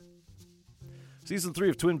Shuffle. Season 3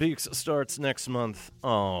 of Twin Peaks starts next month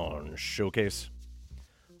on Showcase.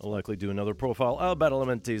 I'll likely do another profile of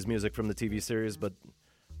Badalamenti's music from the TV series, but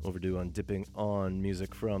overdue on dipping on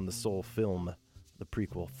music from the Soul film, the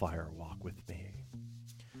prequel Fire Walk With Me.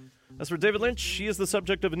 As for David Lynch, he is the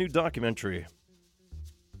subject of a new documentary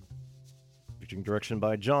featuring direction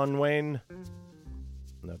by John Wayne,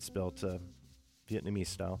 and that's spelled Vietnamese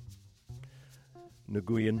style,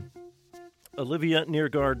 Nguyen, Olivia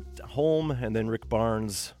Neergaard-Holm, and then Rick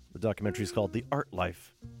Barnes. The documentary is called The Art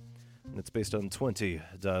Life, and it's based on 20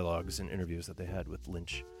 dialogues and interviews that they had with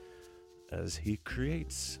Lynch as he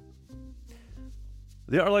creates.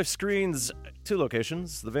 The Art Life screens 2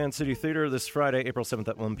 locations, the Van City Theater this Friday, April 7th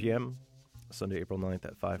at 1 p.m., Sunday, April 9th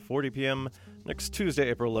at 5:40 p.m., next Tuesday,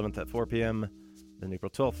 April 11th at 4 p.m., then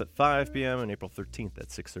April 12th at 5 p.m., and April 13th at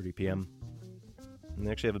 6:30 p.m. And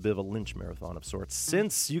they actually have a bit of a Lynch marathon of sorts,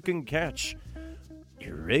 since you can catch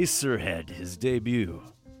Eraserhead, his debut.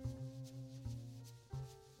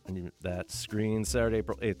 And that screens Saturday,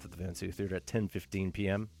 April 8th at the Van City Theater at 10:15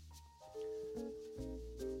 p.m.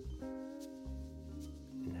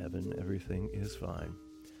 In heaven, everything is fine.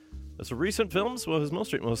 As for recent films, well, his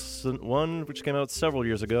most recent one, which came out several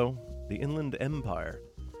years ago, The Inland Empire.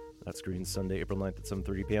 That screens Sunday, April 9th at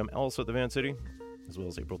 7:30 p.m., also at the Van City, as well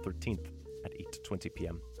as April 13th at 8:20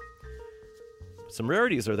 p.m. Some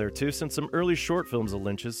rarities are there, too, since some early short films of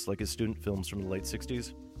Lynch's, like his student films from the late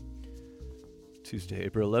 60s. Tuesday,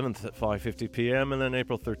 April 11th at 5:50 p.m., and then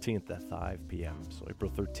April 13th at 5 p.m. So April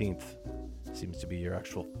 13th seems to be your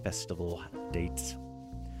actual festival date.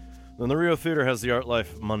 Then the Rio Theater has The Art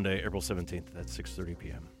Life Monday, April 17th at 6:30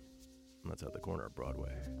 p.m. And that's at the corner of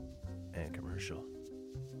Broadway and Commercial.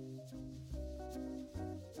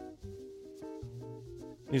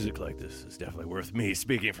 Music like this is definitely worth me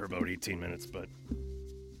speaking for about 18 minutes, but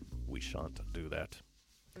we shan't do that.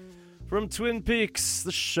 From Twin Peaks,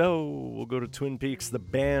 the show, we'll go to Twin Peaks, the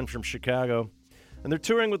band from Chicago. And they're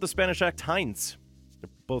touring with the Spanish act Heinz. They're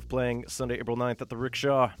both playing Sunday, April 9th at the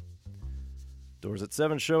Rickshaw. Doors at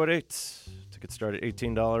 7, show at 8. Tickets start at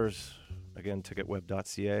 $18. Again,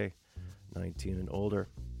 ticketweb.ca, 19 and older.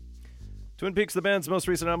 Twin Peaks, the band's most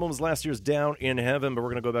recent album was last year's Down in Heaven, but we're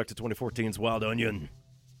going to go back to 2014's Wild Onion.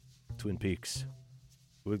 Twin Peaks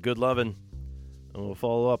with Good Lovin'. And we'll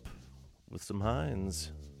follow up with some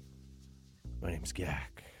Heinz. My name's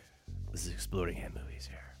Gak. This is Exploding Head Movies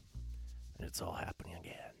here. And it's all happening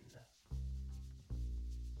again.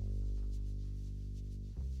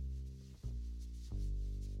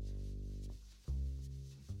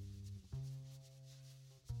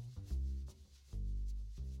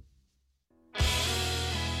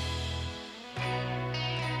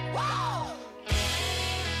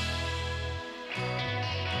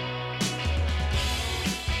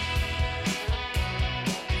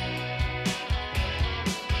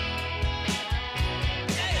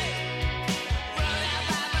 Run out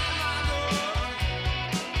by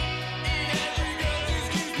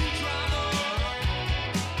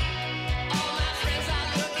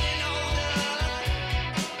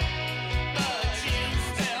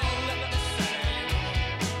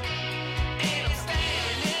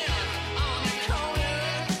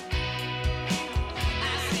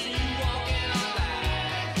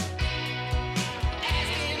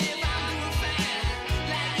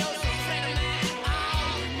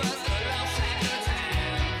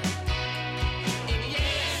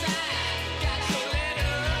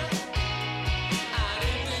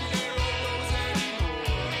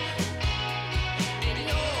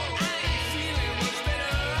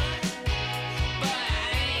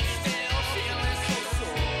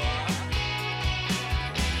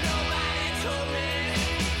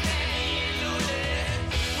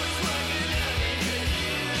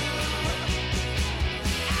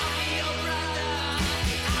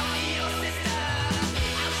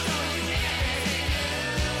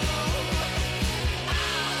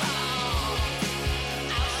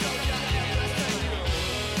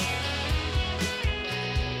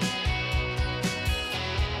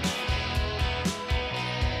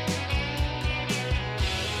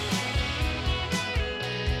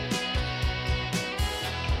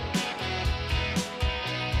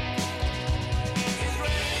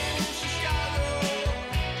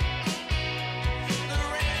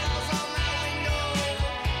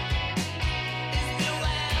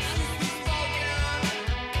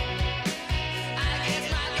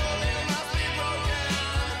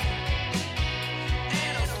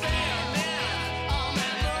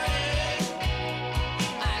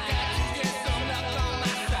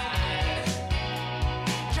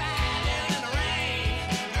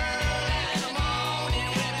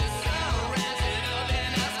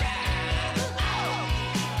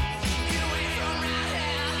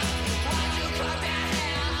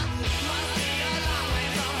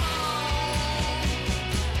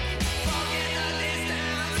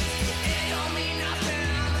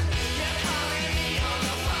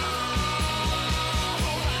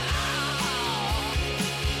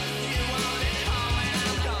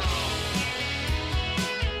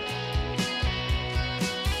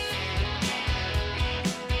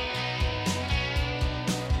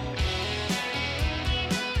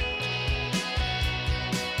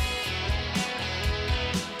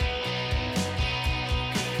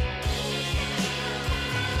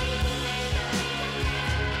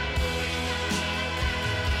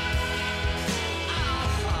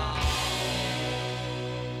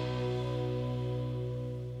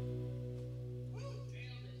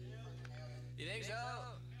think so?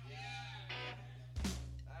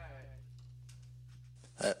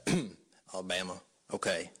 Alabama.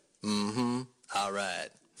 Okay. Mm-hmm. All right.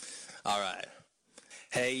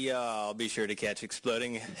 Hey, y'all, be sure to catch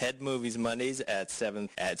Exploding Head Movies Mondays at 7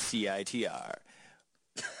 at CITR.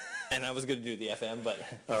 And I was going to do the FM, but...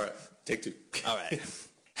 All right. Take two. All right.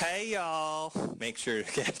 Hey, y'all. Make sure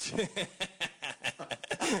to catch...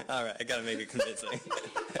 All right. I got to make it convincing. Hey,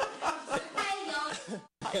 y'all.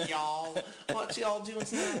 Hi, y'all. What y'all doing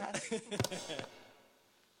tonight?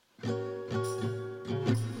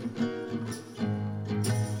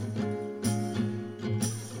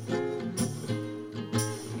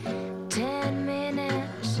 10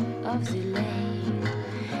 minutes of delay,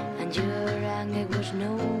 and your anger was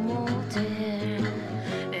no more there.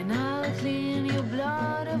 And I'll clean your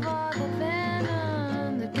blood of all the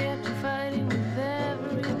venom that kept you fighting with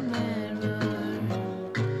every mirror.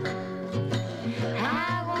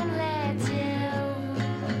 I won't let you.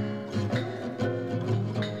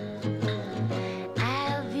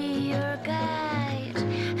 I'll be your guide,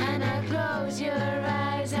 and I'll close your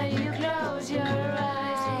eyes, and you close your eyes.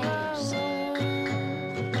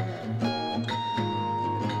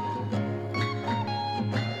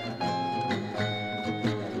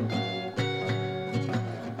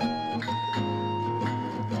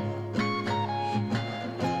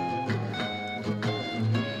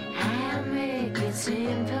 I'll make it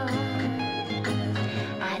simple.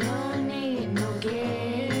 I don't need no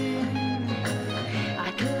game.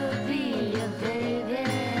 I could be your baby,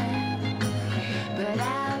 but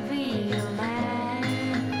I'll be your man.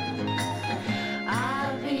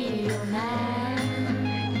 I'll be your man.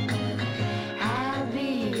 I'll be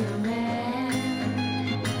your man.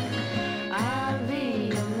 I'll be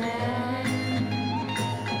your man.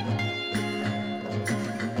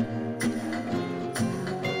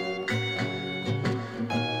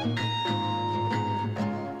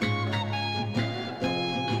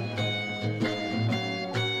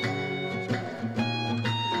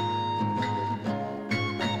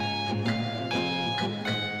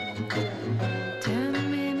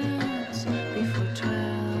 Before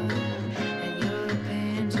 12, and your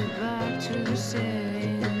pants are back to the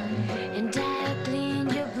same. And I'll clean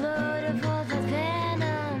your blood of all the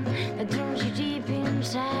venom that throws you deep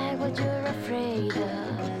inside what you're afraid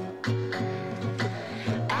of.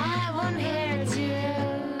 I won't hurt you.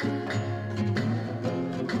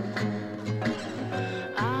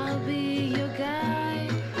 I'll be your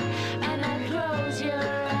guide, and I'll close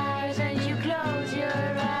your eyes, and you close your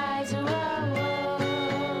eyes. Whoa, whoa.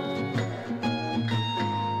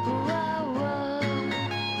 Whoa, whoa.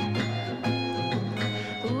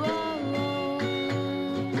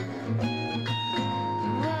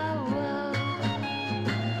 Whoa, whoa.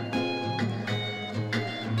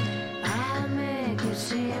 I'll make it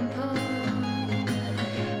simple.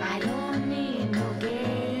 I don't need no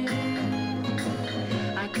game.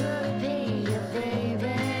 I could be your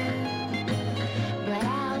baby, but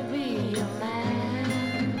I'll be your man.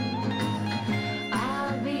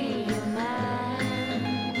 I'll be your man.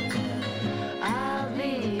 I'll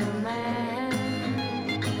be your man.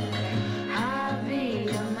 I'll be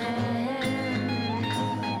your man.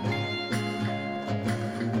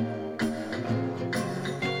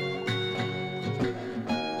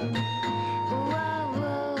 Whoa,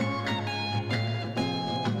 whoa.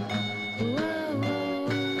 Whoa, whoa.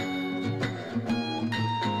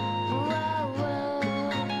 Whoa, whoa.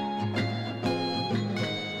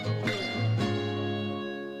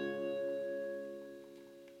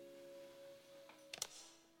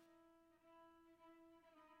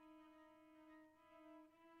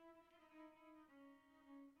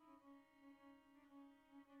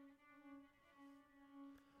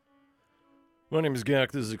 My name is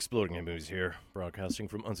Gak. This is Exploding Head Movies here, broadcasting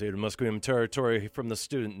from unceded Musqueam territory from the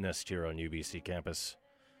student nest here on UBC campus.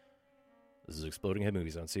 This is Exploding Head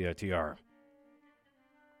Movies on CITR.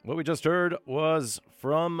 What we just heard was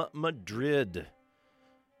from Madrid.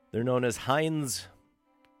 They're known as Heinz,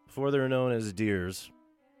 before they're known as Deers,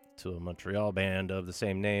 till a Montreal band of the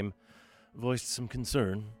same name voiced some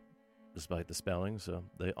concern, despite the spelling, so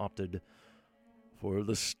they opted for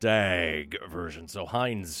the Stag version. So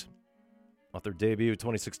Heinz, off their debut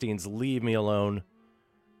 2016's Leave Me Alone,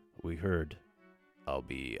 we heard I'll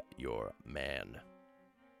Be Your Man.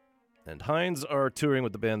 And Heinz are touring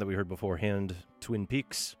with the band that we heard beforehand, Twin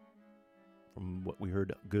Peaks, from what we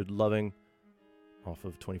heard, Good Loving, off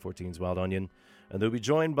of 2014's Wild Onion. And they'll be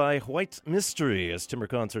joined by White Mystery as Timber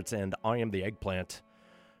Concerts and I Am the Eggplant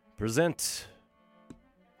present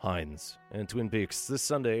Heinz and Twin Peaks this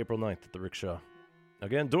Sunday, April 9th at the Rickshaw.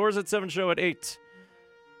 Again, doors at 7, show at 8.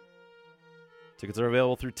 Tickets are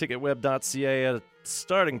available through ticketweb.ca at a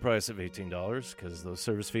starting price of $18 because those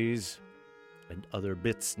service fees and other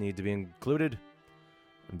bits need to be included.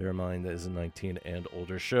 And bear in mind that is a 19 and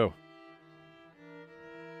older show.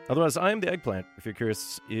 Otherwise, I Am the Eggplant, if you're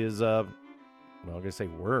curious, is, I'm going to say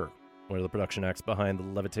were one of the production acts behind the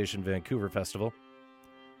Levitation Vancouver Festival.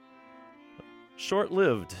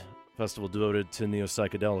 Short-lived festival devoted to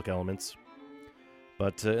neo-psychedelic elements.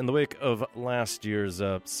 But in the wake of last year's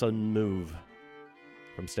sudden move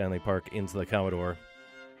from Stanley Park into the Commodore,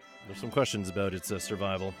 there's some questions about its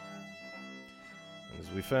survival.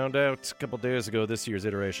 As we found out a couple days ago, this year's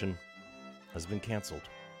iteration has been canceled.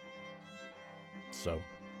 So,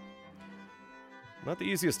 not the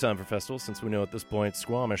easiest time for festivals, since we know at this point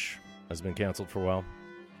Squamish has been canceled for a while.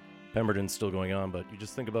 Pemberton's still going on, but you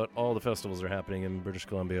just think about all the festivals that are happening in British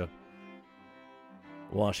Columbia,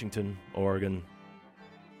 Washington, Oregon,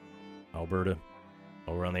 Alberta,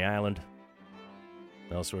 over on the island,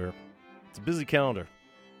 elsewhere. It's a busy calendar.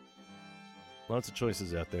 Lots of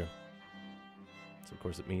choices out there. So, of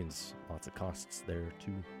course, it means lots of costs there,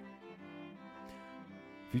 too.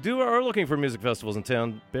 If you are looking for music festivals in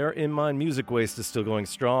town, bear in mind Music Waste is still going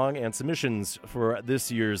strong, and submissions for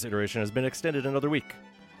this year's iteration has been extended another week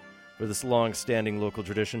for this long-standing local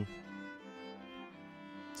tradition.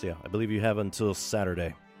 So, yeah, I believe you have until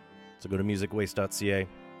Saturday. So go to musicwaste.ca.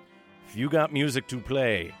 If you got music to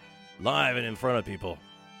play, live and in front of people,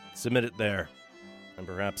 submit it there, and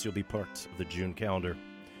perhaps you'll be part of the June calendar.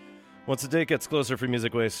 Once the date gets closer for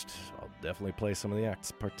Music Waste, I'll definitely play some of the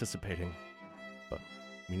acts participating. But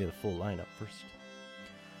we need a full lineup first.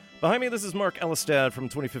 Behind me, this is Mark Elistad from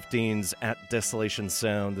 2015's At Desolation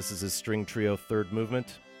Sound. This is his string trio third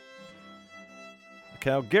movement.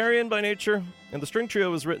 Calgarian by nature, and the string trio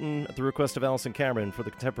was written at the request of Alison Cameron for the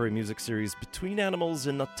contemporary music series Between Animals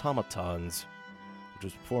and Automatons, which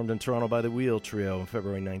was performed in Toronto by the Wheel Trio in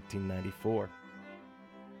February 1994.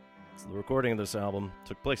 So the recording of this album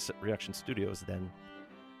took place at Reaction Studios then,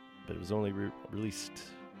 but it was only released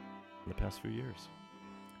in the past few years.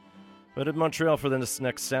 But in Montreal for this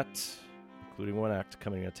next set, including one act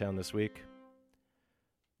coming into town this week.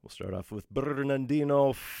 We'll start off with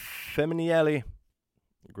Bernardino Feminielli,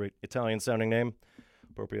 a great Italian-sounding name,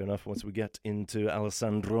 appropriate enough once we get into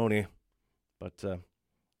Alessandroni. But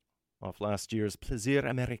off last year's Plaisir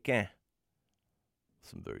Américain,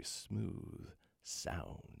 some very smooth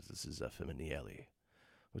sounds. This is Feminielli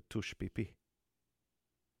with Touche Pipi.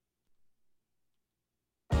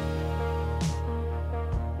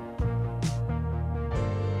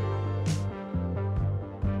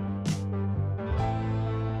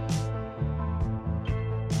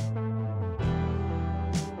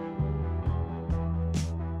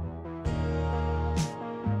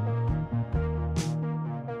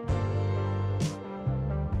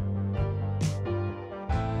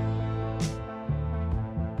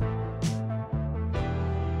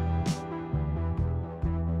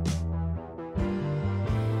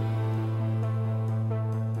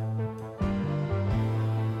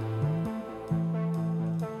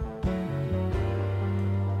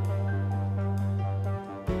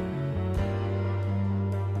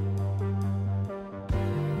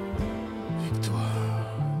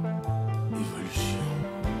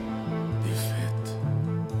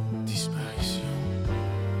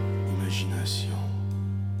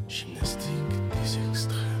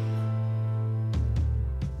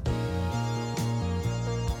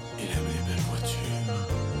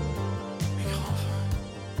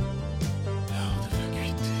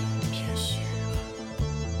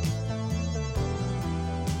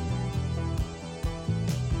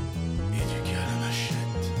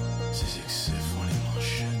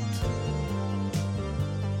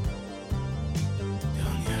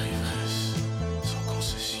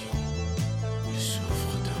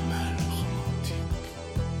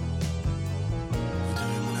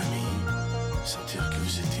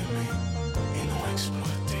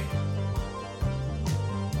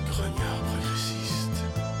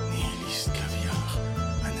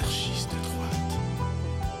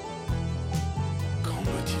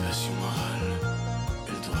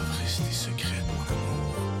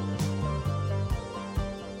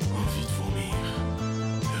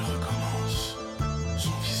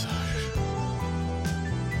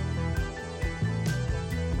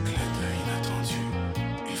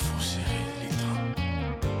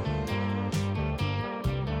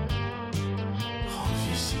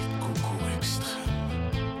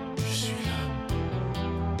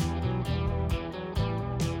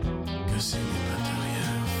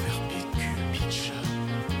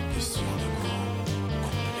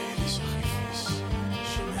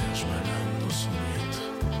 Son être,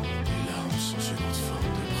 les larmes sont sur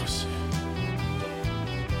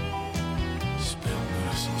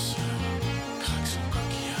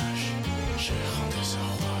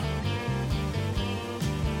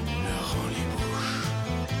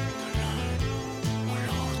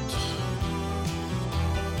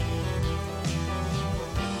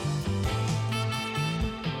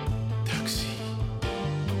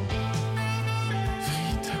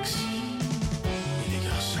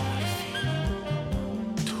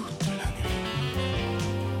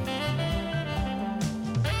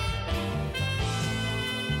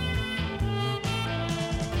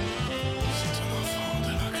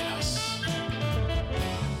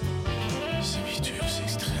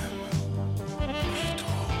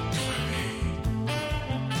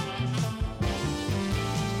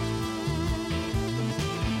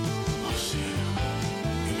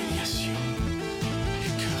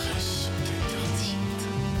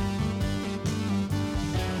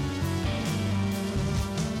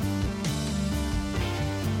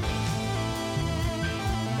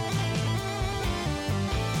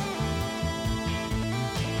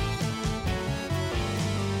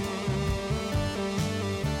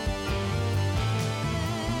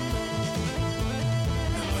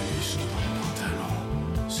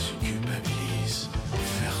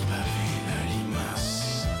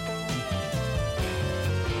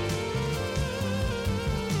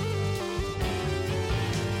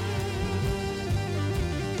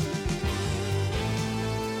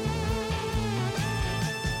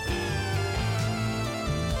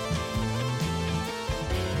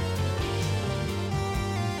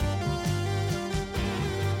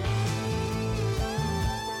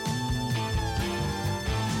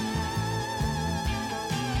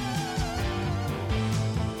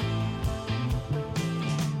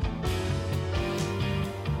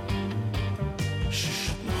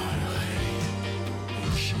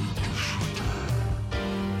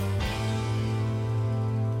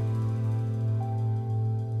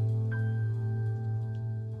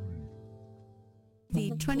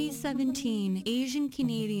 2017 Asian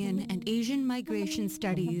Canadian and Asian Migration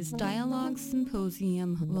Studies Dialogue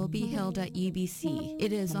Symposium will be held at UBC.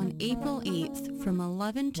 It is on April 8th from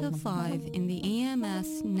 11 to 5 in the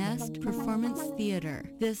AMS Nest Performance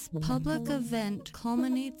Theatre. This public event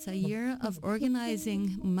culminates a year of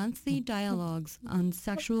organizing monthly dialogues on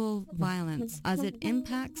sexual violence as it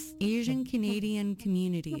impacts Asian Canadian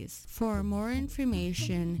communities. For more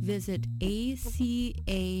information, visit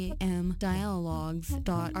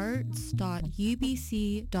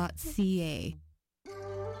acamdialogues.arts.ubc.ca.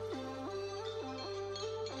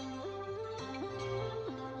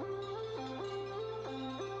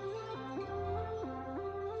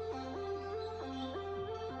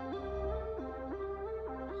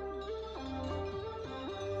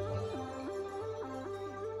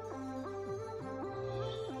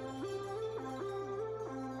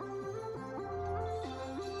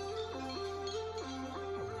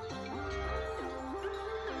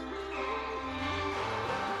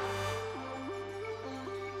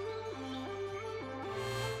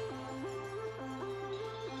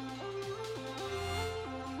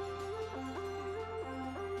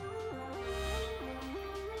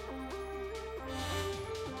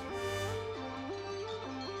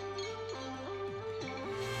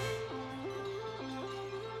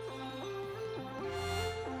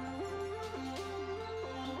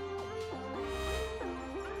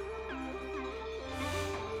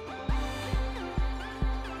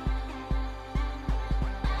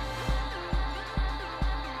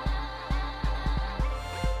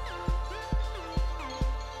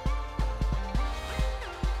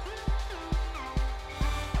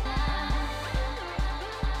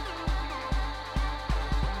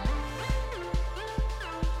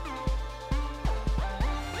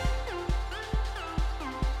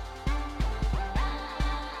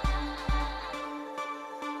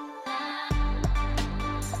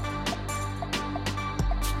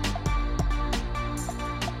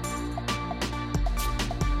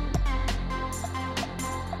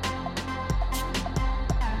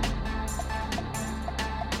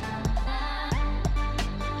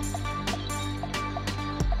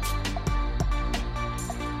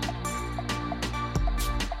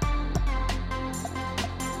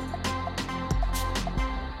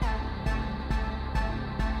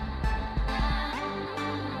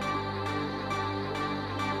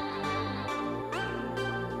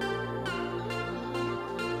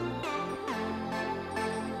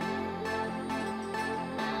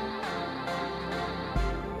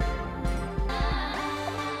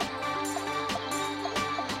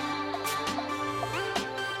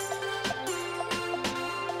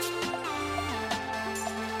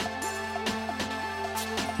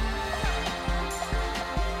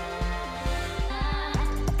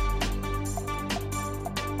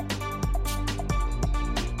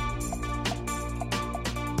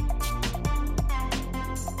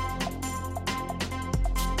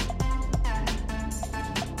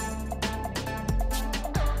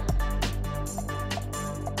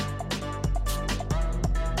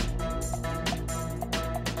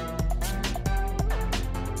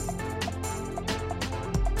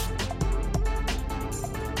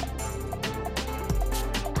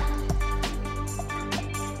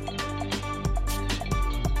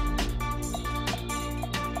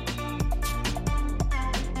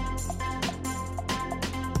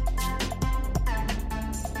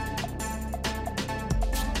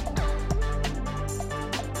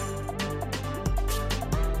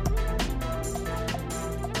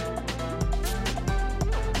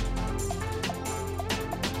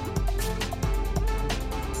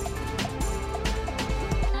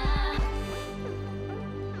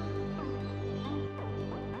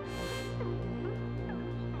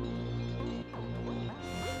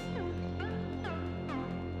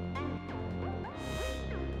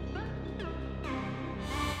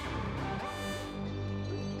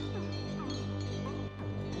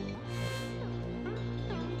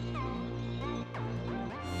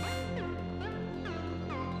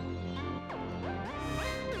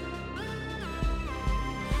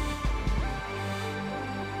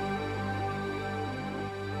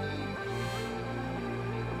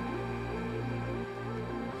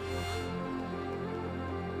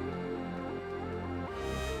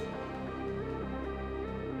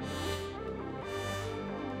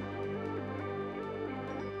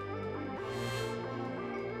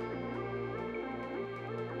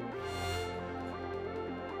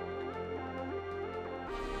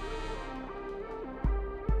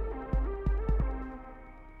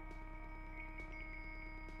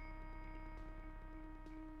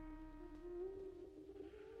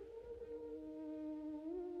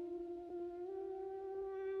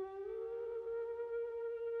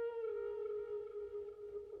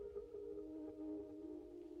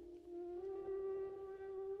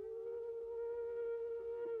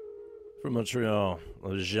 From Montreal,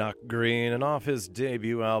 Jacques Green, and off his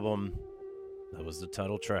debut album, that was the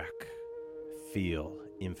title track, Feel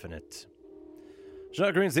Infinite.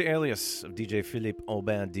 Jacques Green's the alias of DJ Philippe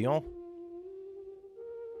Aubin Dion,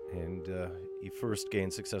 and he first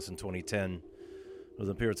gained success in 2010 with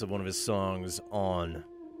the appearance of one of his songs on,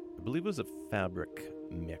 I believe it was a Fabric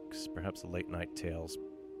mix, perhaps the Late Night Tales.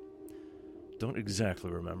 Don't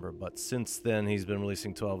exactly remember, but since then he's been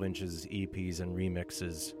releasing 12 inches, EPs, and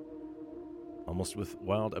remixes, almost with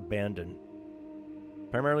wild abandon,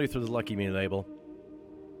 primarily through the Lucky Me label,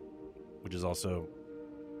 which is also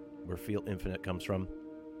where Feel Infinite comes from.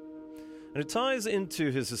 And it ties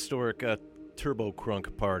into his historic Turbo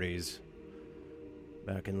Crunk parties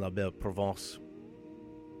back in La Belle Provence.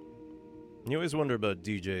 You always wonder about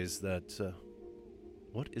DJs that,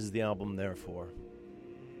 what is the album there for?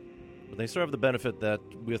 But they sort of have the benefit that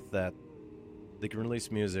with that, they can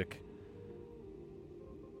release music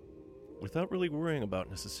without really worrying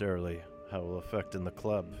about necessarily how it will affect in the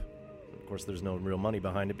club. Of course, there's no real money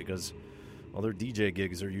behind it because all their DJ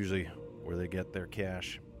gigs are usually where they get their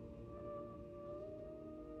cash.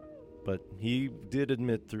 But he did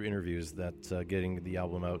admit through interviews that getting the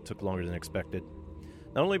album out took longer than expected.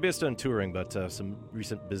 Not only based on touring, but some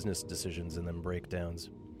recent business decisions and then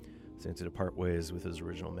breakdowns, since he had to part ways with his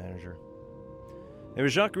original manager. It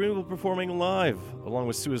was Jacques Green will be performing live along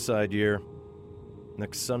with Suicide Year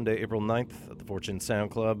next Sunday, April 9th at the Fortune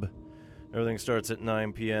Sound Club. Everything starts at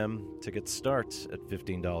 9 p.m. Tickets start at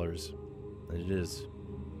 $15. And it is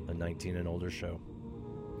a 19 and older show.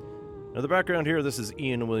 Now the background here, this is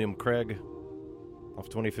Ian William Craig off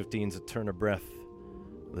 2015's A Turn of Breath.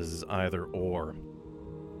 This is Either Or.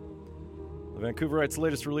 The Vancouverites'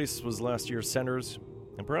 latest release was last year's Centers,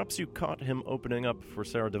 and perhaps you caught him opening up for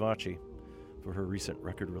Sarah Davachi for her recent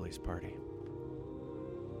record release party.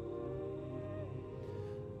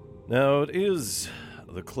 Now, it is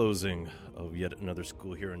the closing of yet another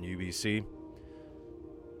school here in UBC.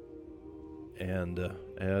 And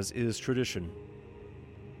as is tradition,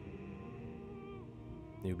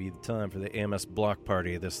 it'll be the time for the AMS Block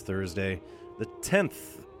Party this Thursday, the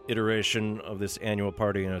 10th iteration of this annual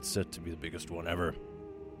party, and it's set to be the biggest one ever.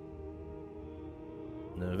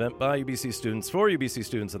 An event by UBC students, for UBC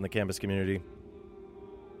students in the campus community.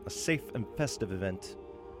 A safe and festive event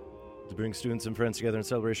to bring students and friends together in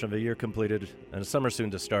celebration of a year completed and a summer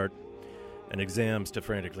soon to start, and exams to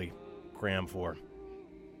frantically cram for.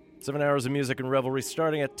 7 hours of music and revelry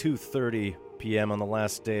starting at 2:30 p.m. on the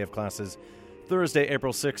last day of classes, Thursday,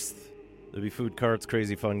 April 6th. There'll be food carts,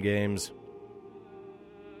 crazy fun games.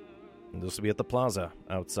 And this will be at the plaza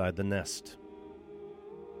outside the Nest.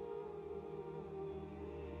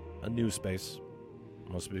 A new space,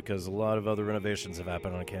 mostly because a lot of other renovations have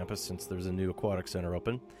happened on campus since there's a new aquatic center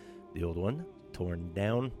open. The old one torn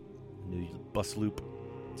down, new bus loop,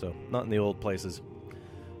 so not in the old places.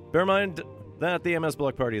 Bear in mind that the MS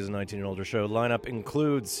Block Party is a 19 and older show. Lineup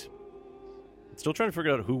includes, still trying to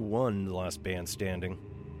figure out who won the last band standing.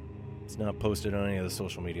 It's not posted on any of the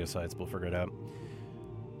social media sites, we'll figure it out.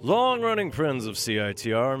 Long-running friends of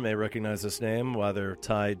CITR may recognize this name while they're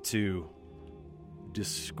tied to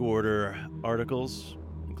Discorder articles,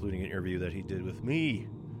 including an interview that he did with me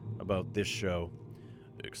about this show,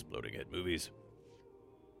 Exploding Head Movies,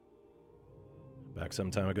 back some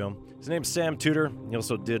time ago. His name's Sam Tudor. He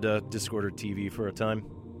also did Discorder TV for a time.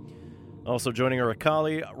 Also joining are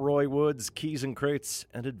Akali, Roy Woods, Keys and Crates,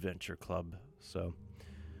 and Adventure Club. So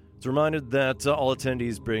it's reminded that all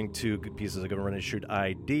attendees bring 2 pieces of government-issued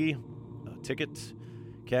ID, a ticket,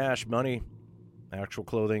 cash, money, actual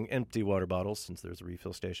clothing, empty water bottles, since there's a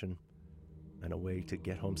refill station, and a way to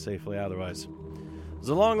get home safely otherwise. There's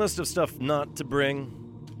a long list of stuff not to bring.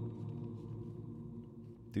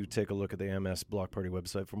 Do take a look at the MS Block Party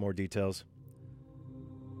website for more details.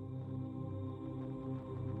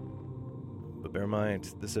 But bear in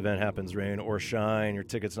mind, this event happens rain or shine. Your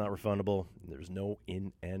ticket's not refundable. There's no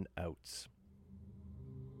in and outs.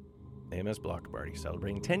 AMS Block Party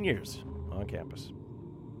celebrating 10 years on campus.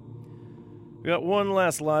 We got one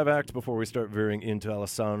last live act before we start veering into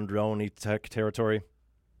Alessandroni tech territory.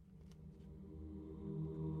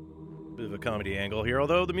 Bit of a comedy angle here,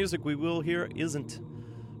 although the music we will hear isn't.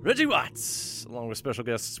 Reggie Watts, along with special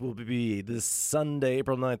guests, will be this Sunday,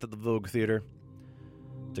 April 9th at the Vogue Theater.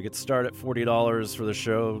 Tickets start at $40 for the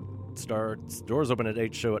show. Doors open at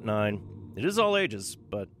 8, show at 9. It is all ages,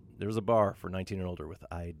 but there's a bar for 19 and older with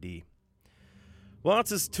ID.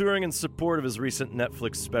 Watts is touring in support of his recent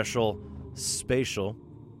Netflix special, Spatial.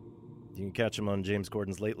 You can catch him on James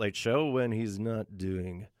Corden's Late Late Show when he's not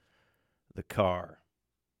doing the car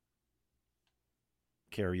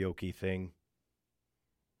karaoke thing.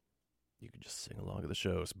 you could just sing along to the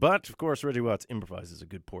shows. But, of course, Reggie Watts improvises a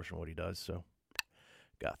good portion of what he does, so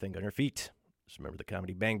gotta think on your feet. Just remember the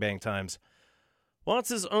comedy Bang Bang Times.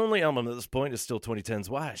 Watts' only album at this point is still 2010's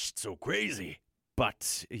Why It's So Crazy.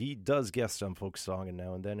 But he does guest on folk song and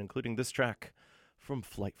now and then, including this track from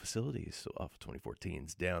Flight Facilities, so off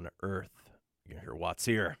 2014's Down to Earth. You're going to hear Watts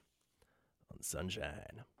here on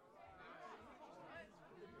Sunshine.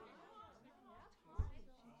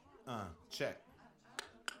 Check.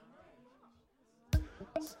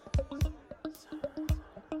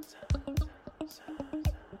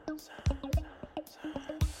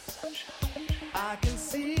 I can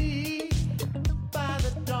see by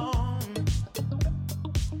the dawn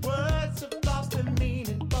words have lost their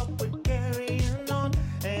meaning, but we're carrying on,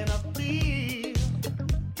 and I feel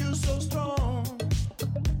you so strong.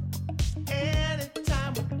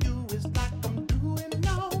 Anytime with you is like I'm doing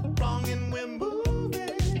no wrong, and we're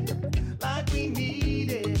moving like we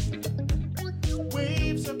need it.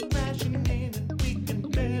 Waves are crashing in and we can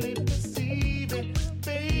barely perceive it,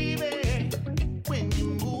 baby. When you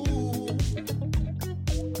move,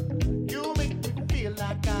 you make me feel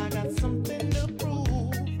like I got something to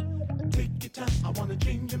prove. Take your time, I wanna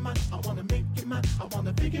change your mind, I wanna make you mine, I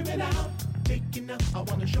wanna figure it out. Take it now, I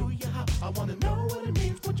wanna show you how, I wanna know what it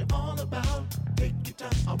means, what you're all about. Take your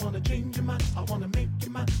time, I wanna change your mind, I wanna make you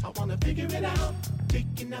mine, I wanna figure it out.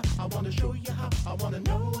 Take it now, I wanna show you how, I wanna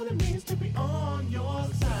know what it means to be on your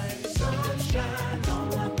side. Sunshine on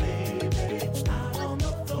my baby, out on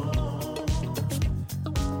the floor.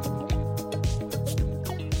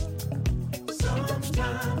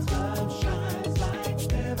 Sometimes love shines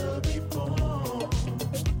like never before.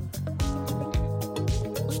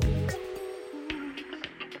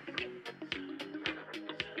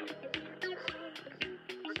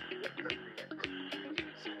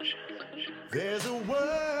 There's a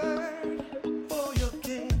word for your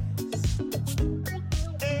kiss.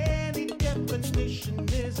 Any definition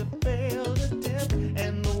is a failed attempt,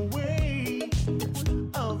 and the weight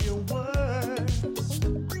of your words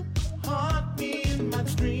haunt me in my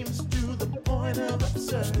dreams to the point of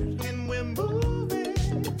absurd. And we're moving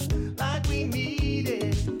like we need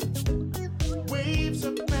it. Waves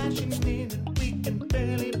are crashing in and we can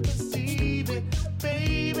barely perceive it,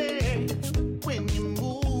 baby. When you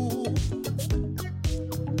move,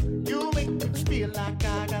 you make me feel like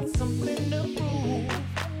I got something to prove.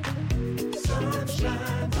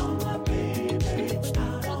 Sunshine on my baby,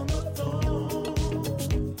 out on the floor.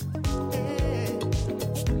 Yeah.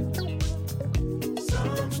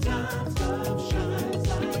 Sometimes love shines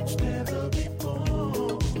like never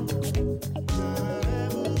before.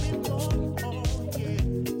 Never before, yeah.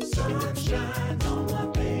 Sunshine on my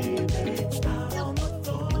baby, out on the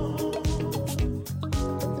floor.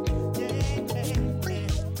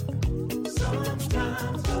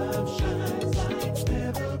 Sometimes love shines like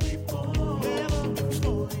never before. Never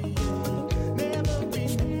before, yeah. Never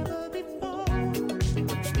before.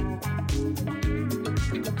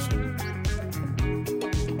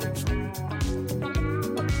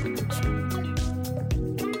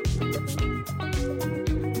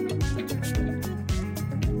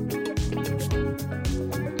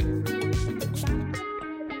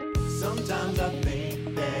 Sometimes I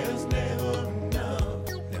think there's never enough.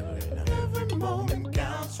 Every moment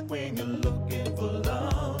counts when you're looking for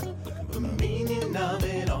love. The meaning of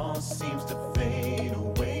it all seems to fade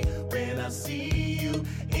away when I see you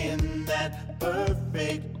in that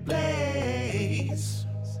perfect place.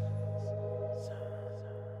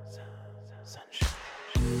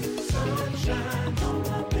 Sunshine on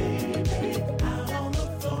my baby, out on the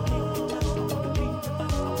floor.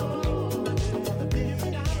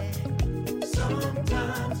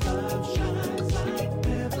 Sometimes love shines like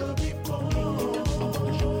never before.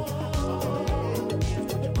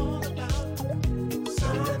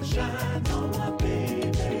 Sunshine on my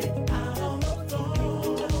baby, out on the floor.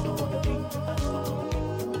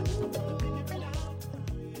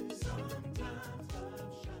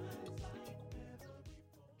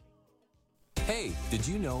 Hey, did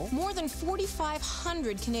you know? More than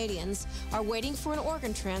 4,500 Canadians are waiting for an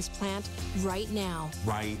organ transplant right now.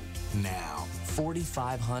 Right now.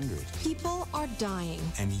 4,500. People are dying.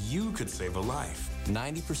 And you could save a life.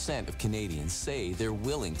 90% of Canadians say they're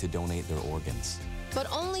willing to donate their organs. But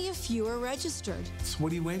only a few are registered. So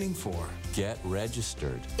what are you waiting for? Get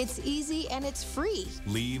registered. It's easy and it's free.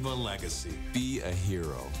 Leave a legacy. Be a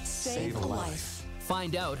hero. Save a life.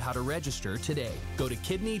 Find out how to register today. Go to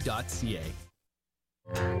kidney.ca.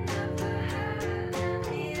 I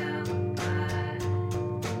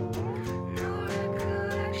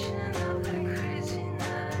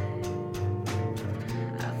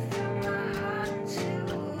threw my heart into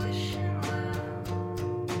the ocean.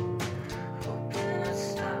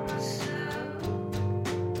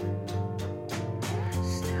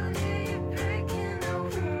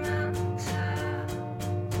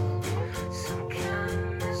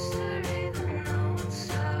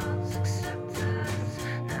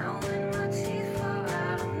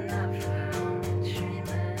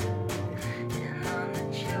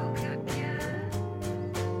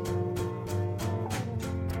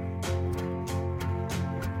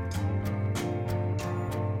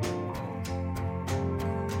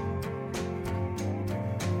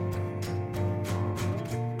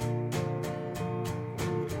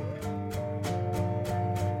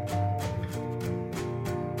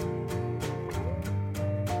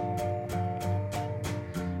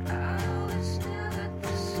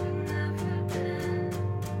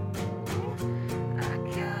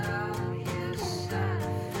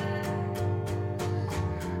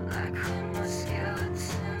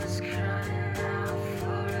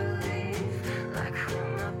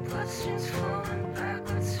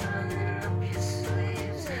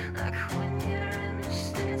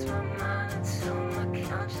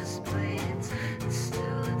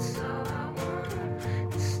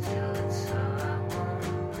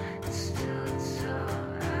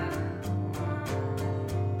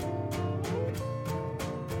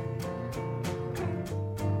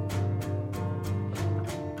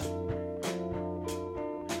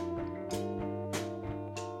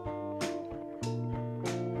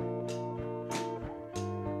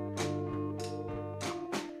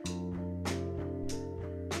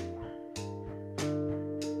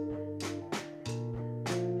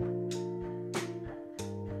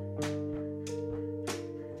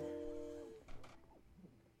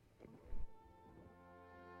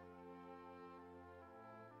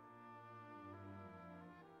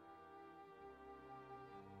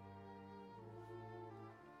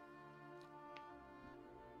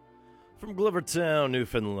 From Glovertown,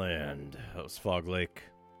 Newfoundland, that was Fog Lake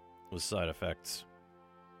with Side Effects.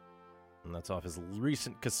 And that's off his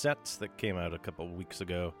recent cassette that came out a couple weeks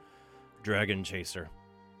ago, Dragon Chaser.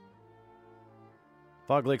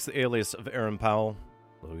 Fog Lake's the alias of Aaron Powell,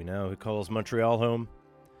 though we know he calls Montreal home.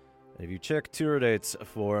 And if you check tour dates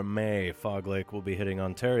for May, Fog Lake will be hitting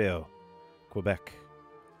Ontario, Quebec,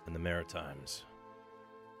 and the Maritimes.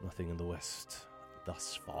 Nothing in the West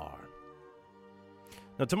thus far.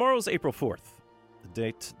 Now, tomorrow's April 4th, the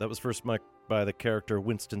date that was first marked by the character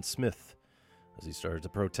Winston Smith as he started to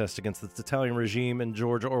protest against the Italian regime in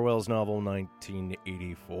George Orwell's novel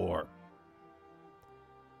 1984.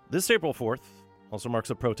 This April 4th also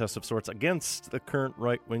marks a protest of sorts against the current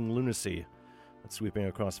right-wing lunacy that's sweeping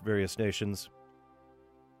across various nations,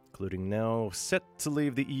 including now set to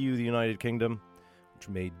leave the EU, the United Kingdom, which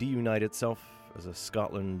may deunite itself as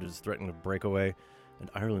Scotland is threatening to break away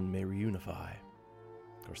and Ireland may reunify.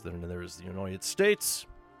 Of course, then there's the United States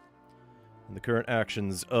and the current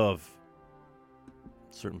actions of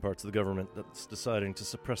certain parts of the government that's deciding to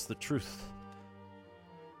suppress the truth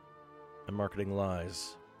and marketing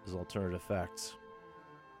lies as alternative facts,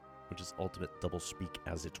 which is ultimate doublespeak,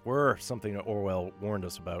 as it were, something that Orwell warned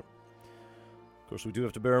us about. Of course, we do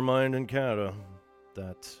have to bear in mind in Canada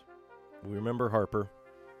that we remember Harper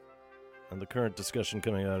and the current discussion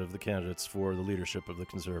coming out of the candidates for the leadership of the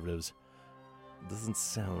Conservatives doesn't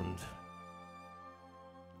sound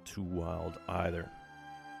too wild either.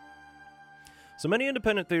 So many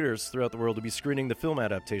independent theaters throughout the world will be screening the film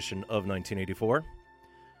adaptation of 1984,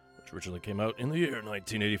 which originally came out in the year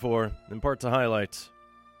 1984, in part to highlight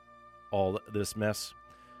all this mess.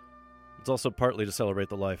 It's also partly to celebrate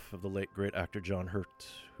the life of the late great actor John Hurt,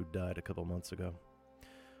 who died a couple months ago.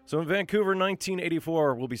 So in Vancouver,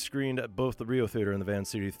 1984 will be screened at both the Rio Theatre and the Van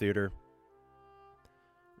City Theatre.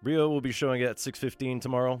 Rio will be showing it at 6:15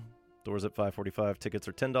 tomorrow. Doors at 5:45. Tickets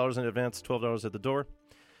are $10 in advance, $12 at the door.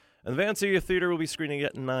 And the Van City Theatre will be screening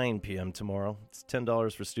at 9 p.m. tomorrow. It's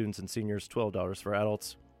 $10 for students and seniors, $12 for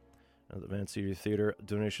adults. And at the Van City Theatre,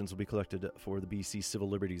 donations will be collected for the BC Civil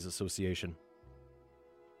Liberties Association.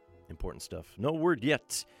 Important stuff. No word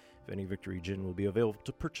yet if any Victory Gin will be available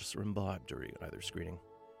to purchase or imbibe during either screening.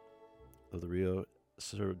 Though the Rio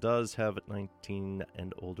does have 19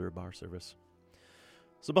 and older bar service.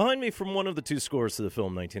 So behind me from one of the two scores to the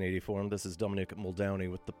film 1984, this is Dominic Muldowney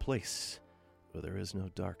with The Place Where There Is No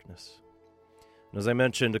Darkness. And as I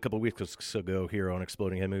mentioned a couple weeks ago here on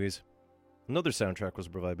Exploding Head Movies, another soundtrack was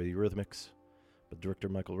provided by Eurythmics, but director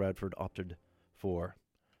Michael Radford opted for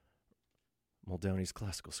Muldowney's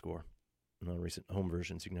classical score. And on recent home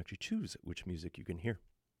versions, you can actually choose which music you can hear.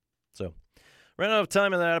 So, ran out of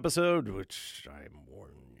time in that episode, which I'm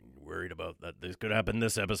worried about that this could happen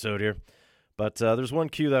this episode here. But there's one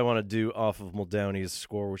cue that I want to do off of Muldowney's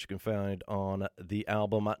score, which you can find on the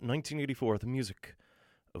album 1984, The Music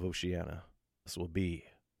of Oceania. This will be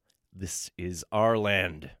This Is Our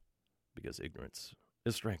Land, because ignorance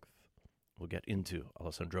is strength. We'll get into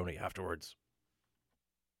Alessandroni afterwards.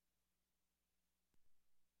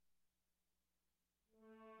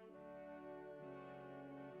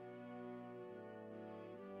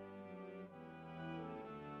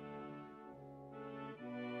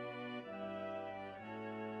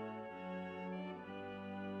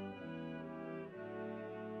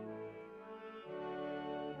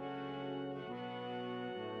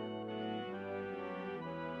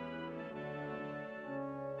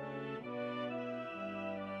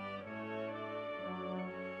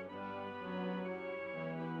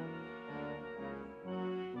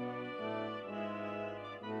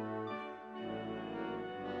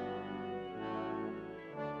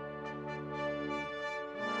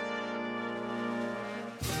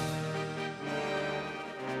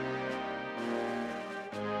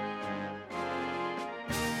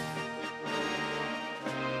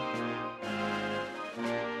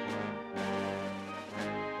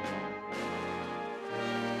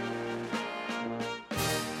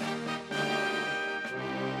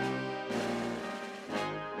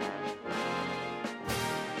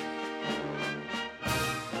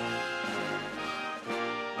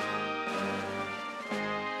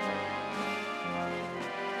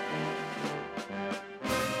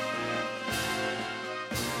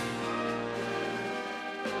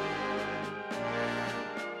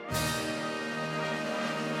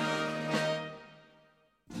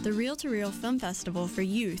 The Reel to Reel Film Festival for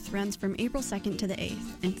Youth runs from April 2nd to the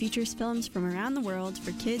 8th and features films from around the world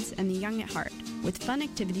for kids and the young at heart, with fun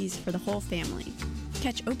activities for the whole family.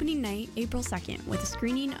 Catch opening night, April 2nd, with a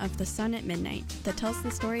screening of The Sun at Midnight that tells the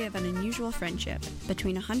story of an unusual friendship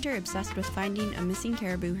between a hunter obsessed with finding a missing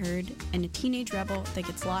caribou herd and a teenage rebel that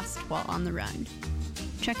gets lost while on the run.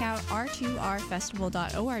 Check out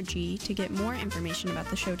r2rfestival.org to get more information about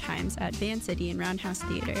the showtimes at Van City and Roundhouse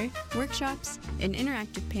Theater, workshops, an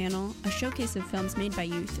interactive panel, a showcase of films made by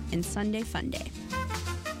youth, and Sunday Fun Day.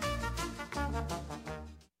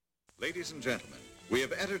 Ladies and gentlemen, we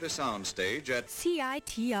have entered a soundstage at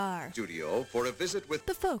CITR studio for a visit with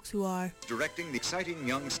the folks who are directing the exciting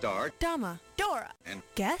young star Dama, Dora, and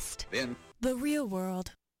guest Vin. The Real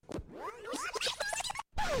World.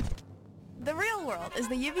 The Real World is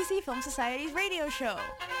the UBC Film Society's radio show.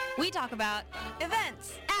 We talk about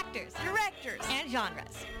events, actors, directors, and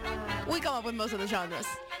genres. We come up with most of the genres.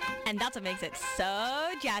 And that's what makes it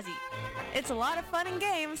so jazzy. It's a lot of fun and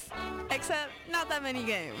games, except not that many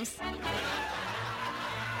games.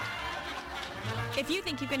 If you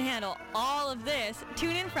think you can handle all of this,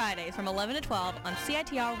 tune in Fridays from 11 to 12 on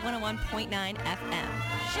CITR 101.9 FM.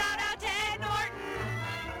 Shout out to Ed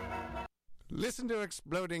Norton! Listen to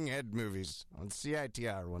Exploding Head Movies on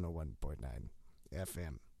CITR 101.9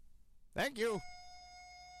 FM. Thank you.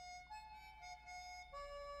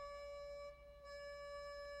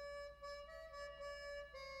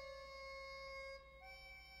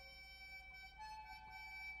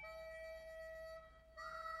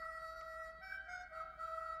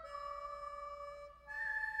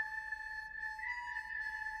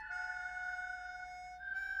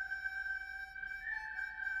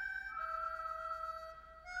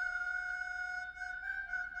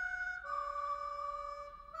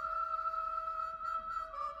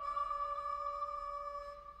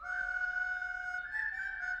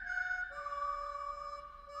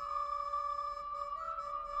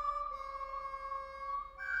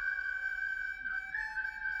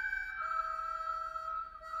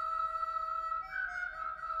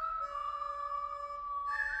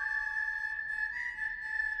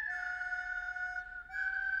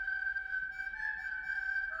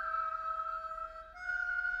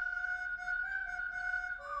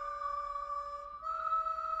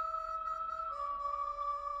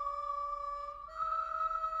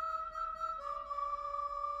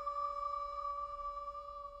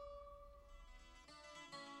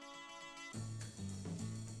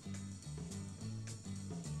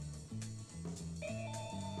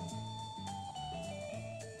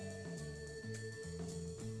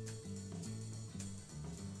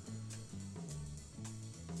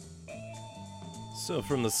 So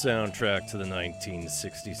from the soundtrack to the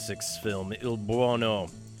 1966 film Il Buono,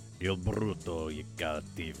 Il Brutto, Il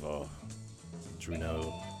Cattivo, which we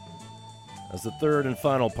know as the third and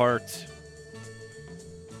final part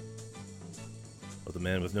of the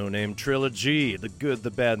Man with No Name trilogy, The Good,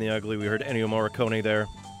 the Bad, and the Ugly. We heard Ennio Morricone there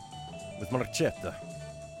with Marcetta,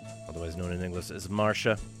 otherwise known in English as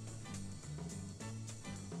Marcia.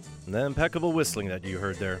 And the impeccable whistling that you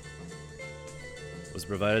heard there was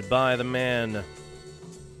provided by the man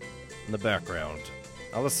in the background,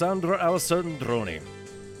 Alessandro Alessandroni.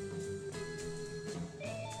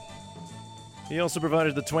 He also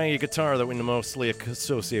provided the twangy guitar that we mostly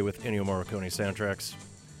associate with Ennio Morricone soundtracks.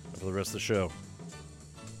 And for the rest of the show,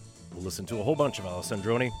 we'll listen to a whole bunch of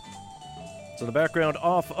Alessandroni. So the background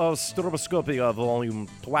off of Stroboscopia Volume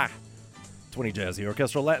 2, 20 jazzy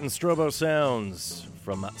orchestral Latin strobo sounds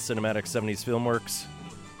from Cinematic 70s Filmworks.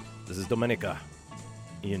 This is Domenica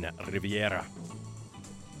in Riviera.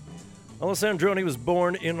 Alessandroni was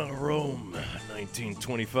born in Rome,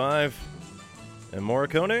 1925. And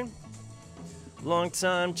Morricone,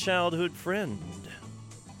 longtime childhood friend.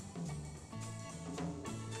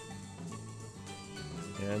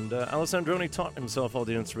 And Alessandroni taught himself all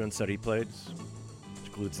the instruments that he played, which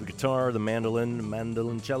includes the guitar, the mandolin,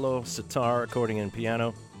 mandoloncello, sitar, accordion, and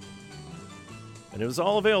piano. And it was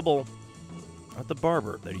all available at the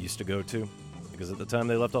barber that he used to go to, because at the time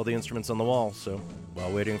they left all the instruments on the wall, so while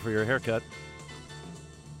waiting for your haircut,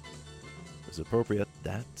 it was appropriate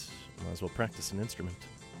that you might as well practice an instrument.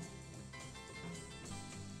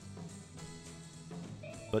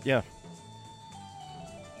 But yeah,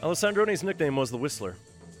 Alessandroni's nickname was the Whistler,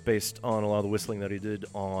 based on a lot of the whistling that he did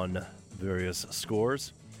on various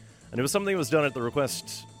scores. And it was something that was done at the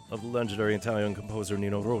request of the legendary Italian composer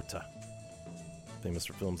Nino Rota, famous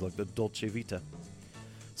for films like the Dolce Vita.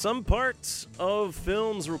 Some parts of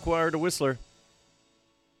films required a whistler.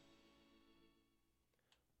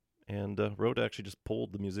 And Rota actually just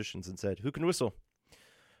polled the musicians and said, "Who can whistle?"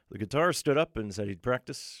 The guitarist stood up and said he'd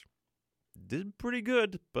practice. Did pretty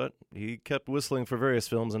good, but he kept whistling for various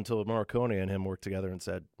films until Morricone and him worked together and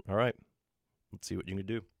said, "All right, let's see what you can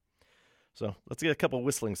do." So let's get a couple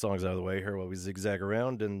whistling songs out of the way here while we zigzag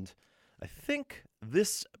around. And I think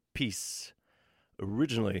this piece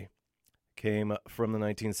originally came from the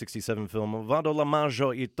 1967 film Vado la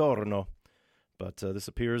mangio e torno. But this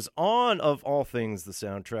appears on, of all things, the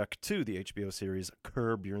soundtrack to the HBO series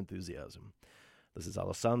Curb Your Enthusiasm. This is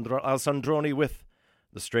Alessandroni with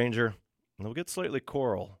The Stranger, and we'll get slightly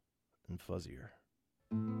choral and fuzzier.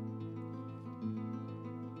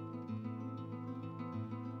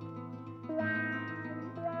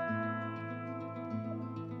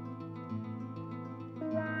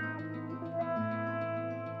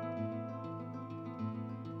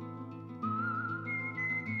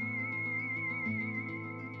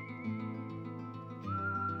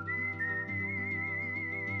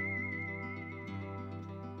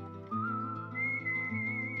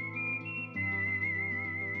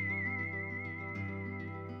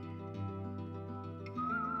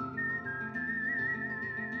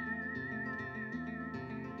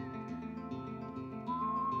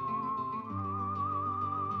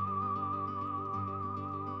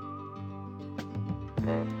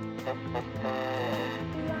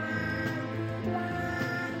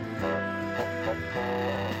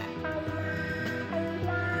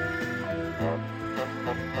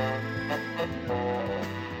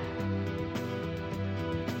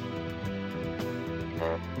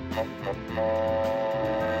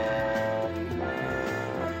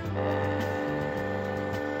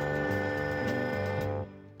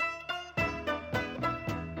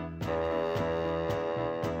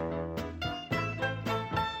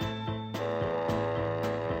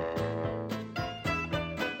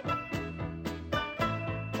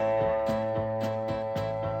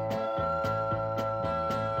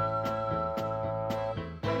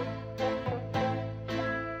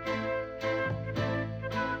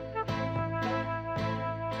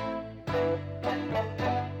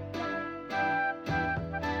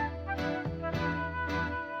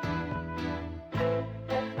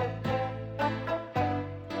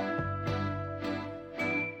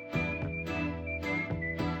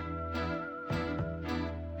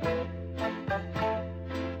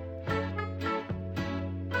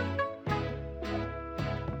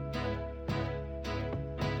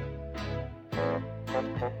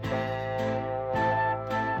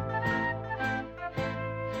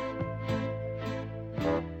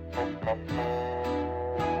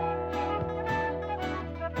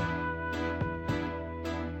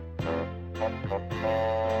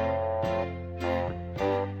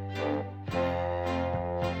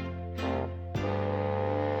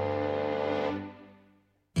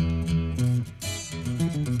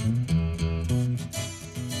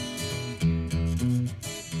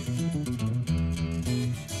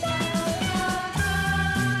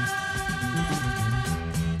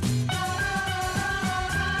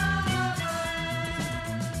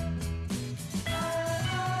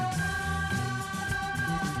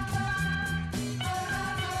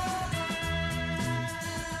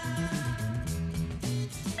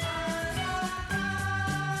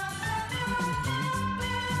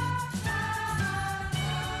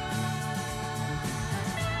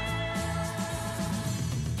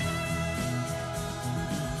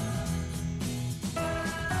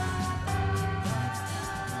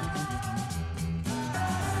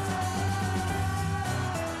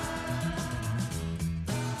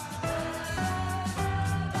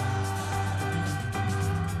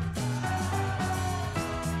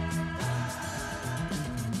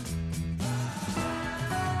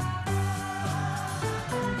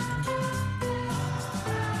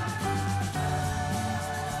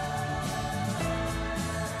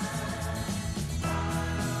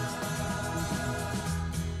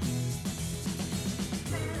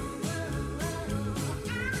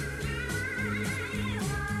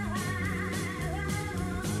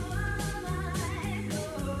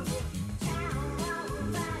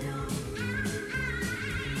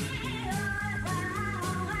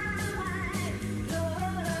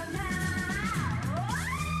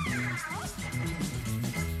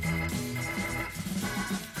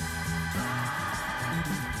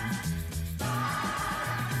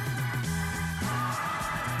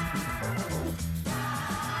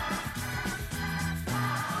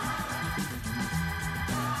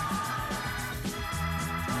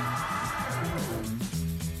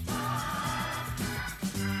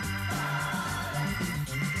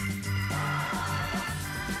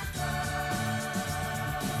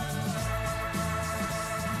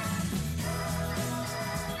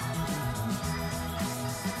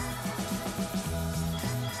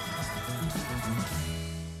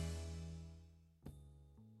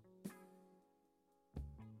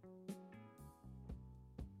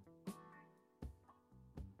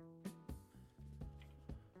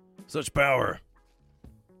 Such power.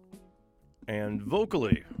 And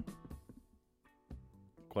vocally,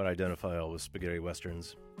 quite identifiable with spaghetti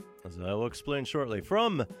westerns, as I will explain shortly,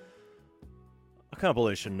 from a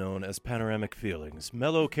compilation known as Panoramic Feelings,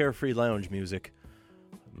 mellow, carefree lounge music.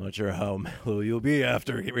 I'm not sure how mellow you'll be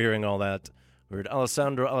after hearing all that. We heard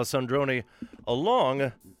Alessandro Alessandroni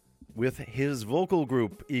along with his vocal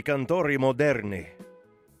group, I Cantori Moderni,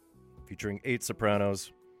 featuring 8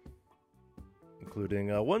 sopranos, including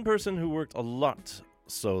one person who worked a lot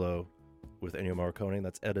solo with Ennio Morricone,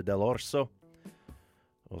 that's Eda Dell'Orso.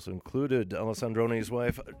 Also included Alessandroni's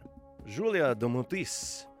wife, Giulia De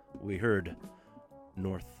Mutis. We heard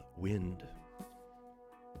North Wind.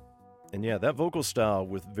 And yeah, that vocal style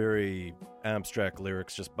with very abstract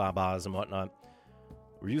lyrics, just babas and whatnot,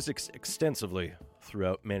 were used extensively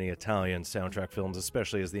throughout many Italian soundtrack films,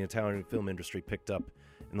 especially as the Italian film industry picked up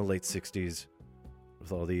in the late 60s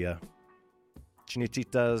with all the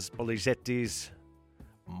Cinecittàs, Polizettis,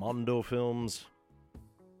 Mondo films.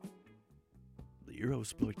 The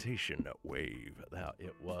Eurosploitation wave that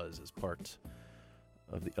it was as part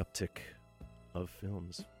of the uptick of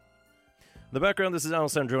films. In the background, this is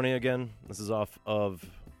Alessandroni again. This is off of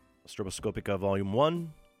Stroboscopica Volume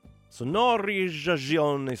 1, Sonori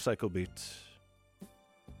Giagione Psychobeat.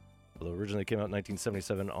 Although originally came out in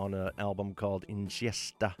 1977 on an album called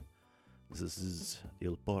Ingesta. This is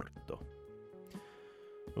Il Porto.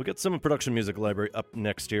 We'll get some production music library up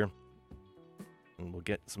next here. And we'll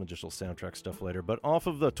get some additional soundtrack stuff later. But off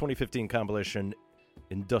of the 2015 compilation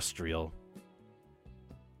Industrial,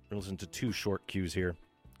 we'll listen to 2 short cues here.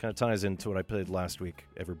 Kind of ties into what I played last week,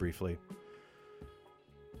 ever briefly.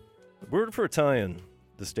 The word for Italian,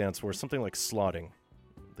 this stands for something like slotting.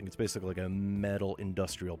 I think it's basically like a metal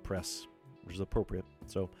industrial press, which is appropriate.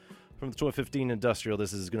 So, from the 2015 Industrial,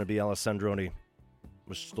 this is going to be Alessandroni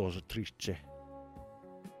with Stojatrice.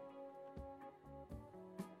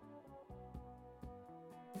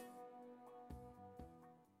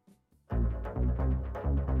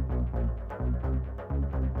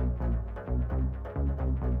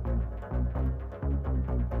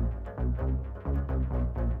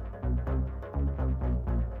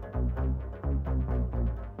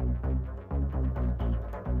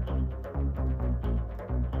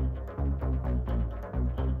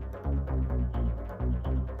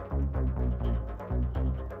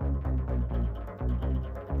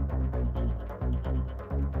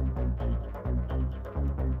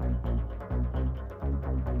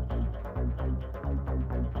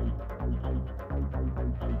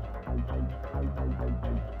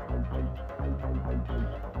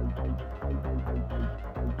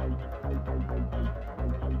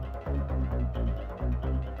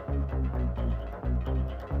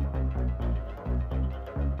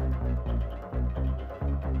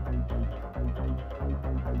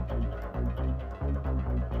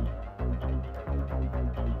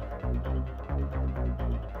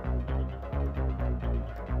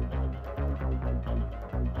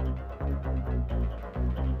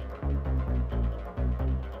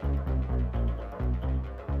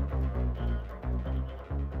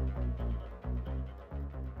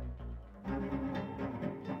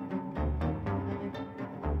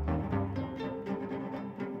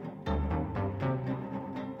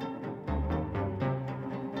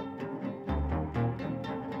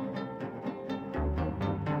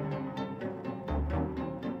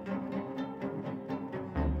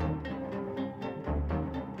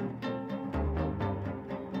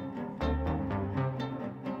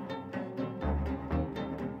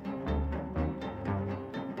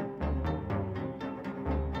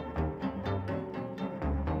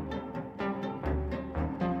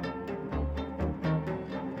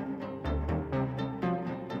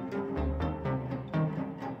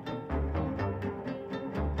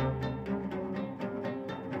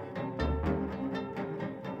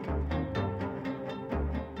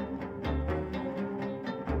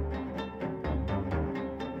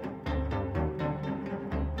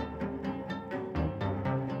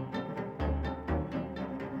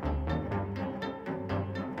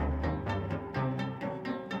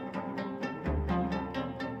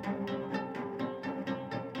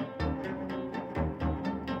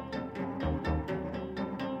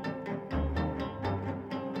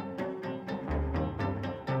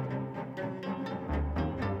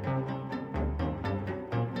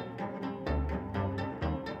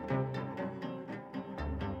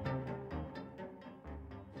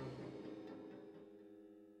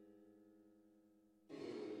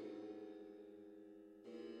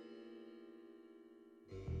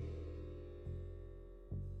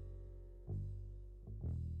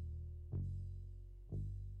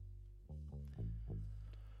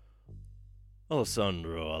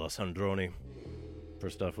 Alessandroni.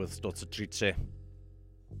 First off with Stozzatrice.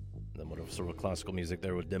 Then more sort of classical music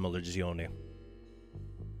there with Demolizione.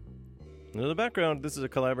 In the background, this is a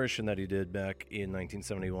collaboration that he did back in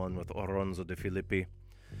 1971 with Oronzo De Filippi.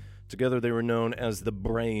 Together they were known as the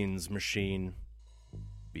Brains Machine.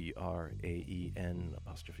 B-R-A-E-N''S.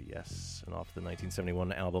 And off the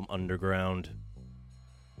 1971 album Underground.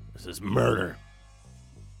 This is Murder.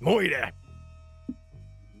 Moida!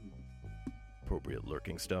 Appropriate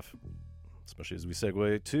lurking stuff. Especially as we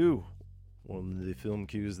segue to one of the film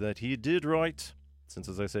cues that he did write. Since,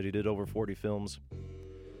 as I said, he did over 40 films.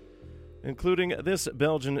 Including this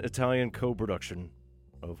Belgian-Italian co-production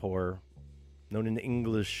of horror, known in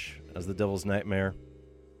English as The Devil's Nightmare,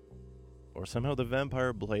 or somehow The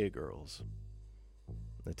Vampire Playgirls.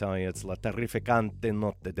 In Italian, it's La Terrificante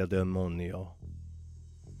Notte del Demonio.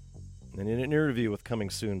 And in an interview with Coming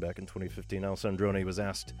Soon back in 2015, Alessandroni was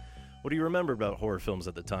asked what he remembered about horror films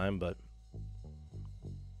at the time, but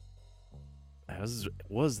as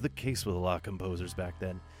was the case with a lot of composers back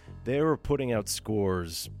then, they were putting out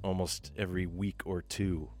scores almost every week or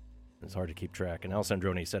two. It's hard to keep track, and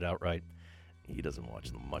Alessandroni said outright he doesn't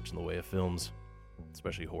watch much in the way of films,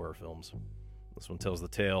 especially horror films. This one tells the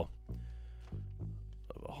tale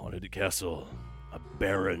of a haunted castle, a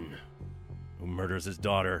baron who murders his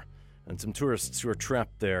daughter, and some tourists who are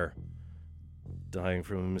trapped there, dying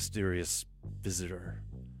from a mysterious visitor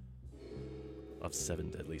of 7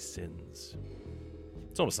 deadly sins.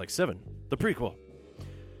 It's almost like 7, the prequel.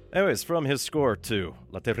 Anyways, from his score to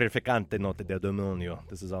La Terrificante Notte del Demonio,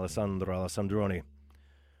 this is Alessandro Alessandroni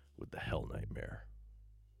with The Hell Nightmare.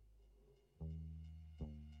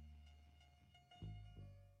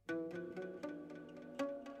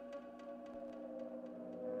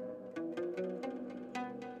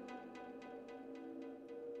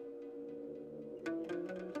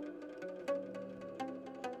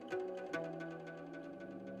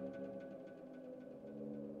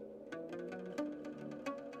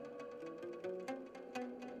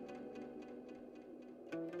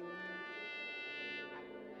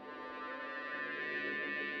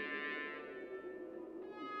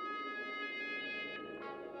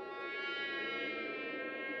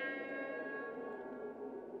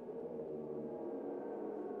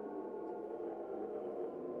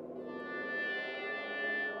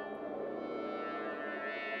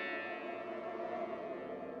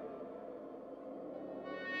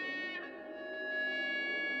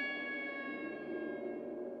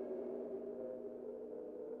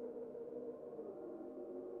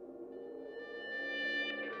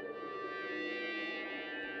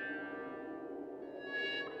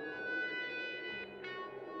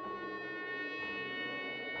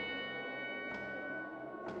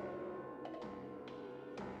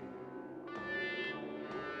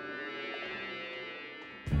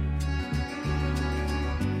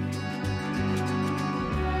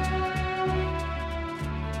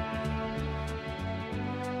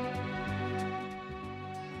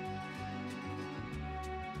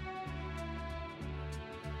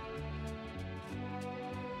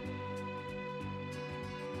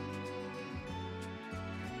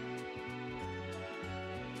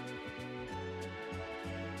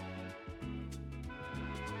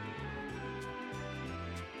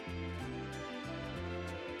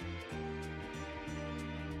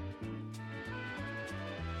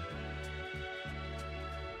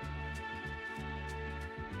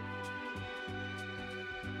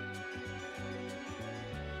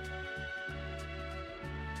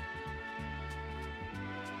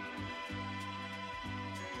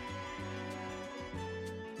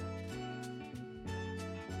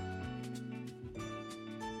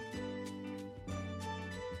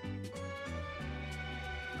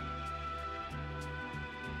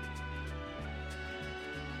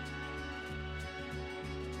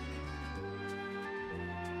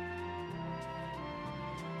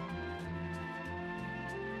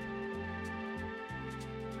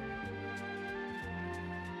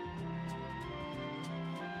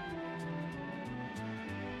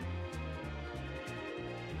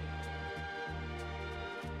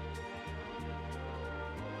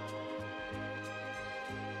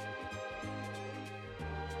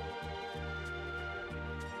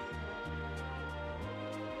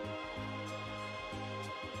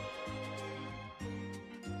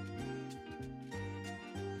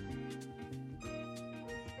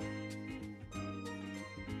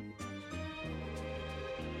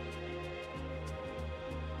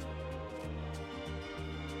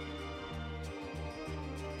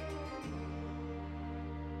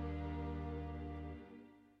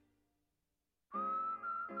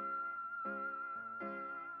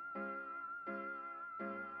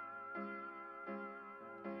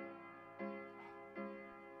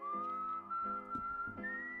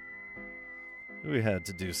 we had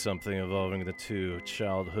to do something involving the two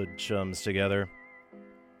childhood chums together.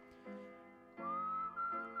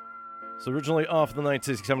 So originally off the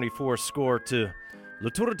 1974 score to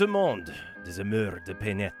Le Tour du Monde des Amours de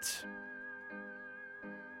Peinette,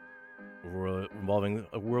 involving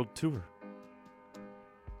a world tour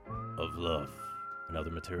of love and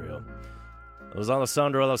other material. It was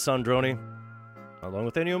Alessandro Alessandroni, along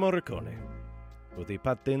with Ennio Morricone, with the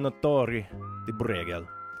Patinatori di Bruegel.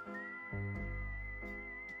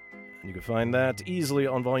 And you can find that easily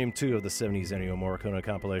on Volume 2 of the 70s Ennio Morricone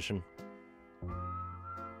compilation,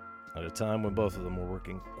 at a time when both of them were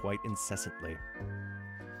working quite incessantly.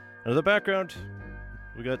 And in the background,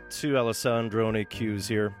 we got two Alessandroni cues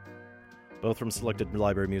here, both from selected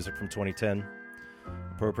library music from 2010.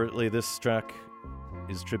 Appropriately, this track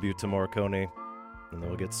is tribute to Morricone, and then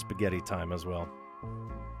we'll get Spaghetti Time as well.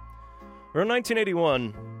 Around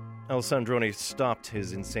 1981, Alessandroni stopped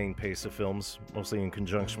his insane pace of films, mostly in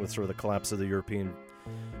conjunction with sort of the collapse of the European,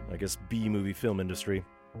 B-movie film industry.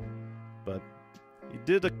 But he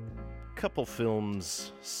did a couple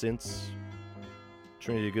films since.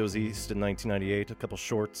 Trinity Goes East in 1998, a couple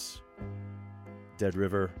shorts. Dead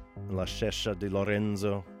River, La Cescia di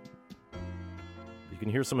Lorenzo. You can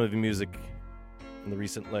hear some of the music in the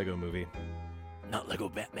recent Lego movie. Not Lego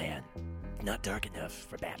Batman. Not dark enough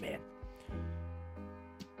for Batman.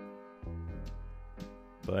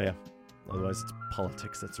 But yeah, otherwise it's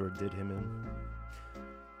politics that sort of did him in.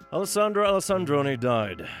 Alessandro Alessandroni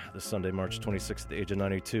died this Sunday, March 26th at the age of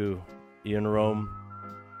 92 in Rome.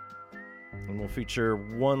 And we'll feature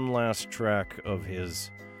one last track of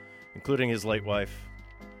his, including his late wife,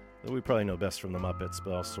 that we probably know best from the Muppets,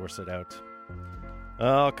 but I'll source it out.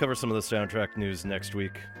 I'll cover some of the soundtrack news next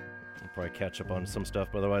week. I'll probably catch up on some stuff,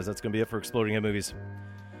 but otherwise that's going to be it for Exploding Head Movies.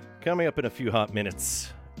 Coming up in a few hot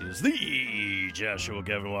minutes is the Joshua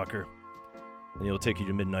Gavin Walker, and he'll take you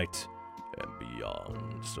to midnight and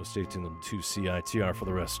beyond. So stay tuned to CITR for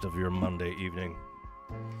the rest of your Monday evening.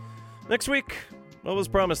 Next week, what was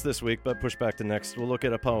promised this week, but pushed back to next, we'll look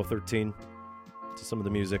at Apollo 13, to some of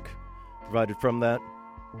the music provided from that.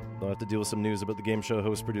 They'll have to deal with some news about the game show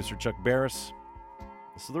host, producer Chuck Barris.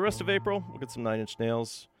 So the rest of April, we'll get some Nine Inch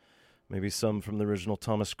Nails, maybe some from the original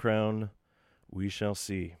Thomas Crown. We shall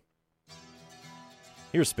see.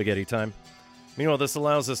 Here's Spaghetti Time. Meanwhile, this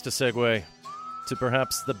allows us to segue to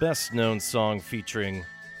perhaps the best-known song featuring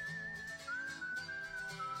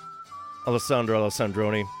Alessandro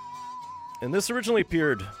Alessandroni. And this originally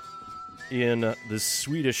appeared in the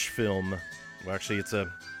Swedish film. Well, actually, it's an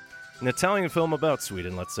Italian film about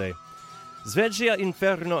Sweden, let's say. Sveglia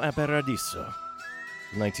Inferno a Paradiso,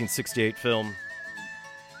 1968 film.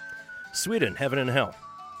 Sweden, Heaven and Hell,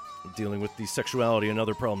 dealing with the sexuality and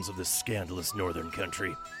other problems of this scandalous northern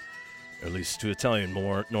country, or at least to Italian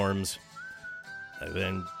norms, and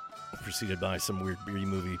then preceded by some weird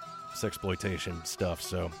B-movie sexploitation stuff,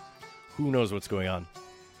 so who knows what's going on.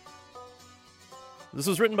 This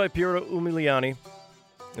was written by Piero Umiliani.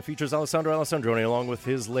 It features Alessandro Alessandroni along with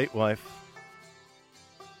his late wife,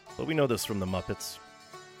 but we know this from the Muppets.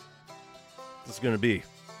 This is going to be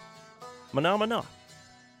Mana Mana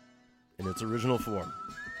in its original form.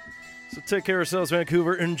 So take care of yourselves,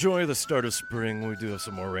 Vancouver. Enjoy the start of spring. We do have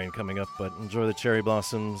some more rain coming up, but enjoy the cherry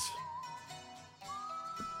blossoms.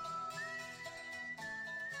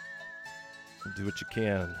 Do what you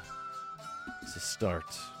can to start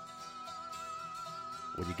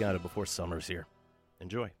what you got it before summer's here.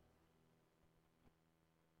 Enjoy.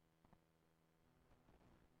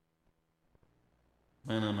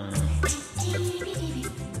 Mana mana.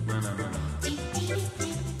 Mana mana.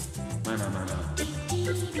 Mana mana.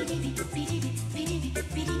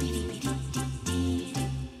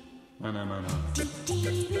 Mana mana.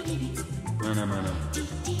 Mana mana. Mana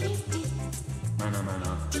mana.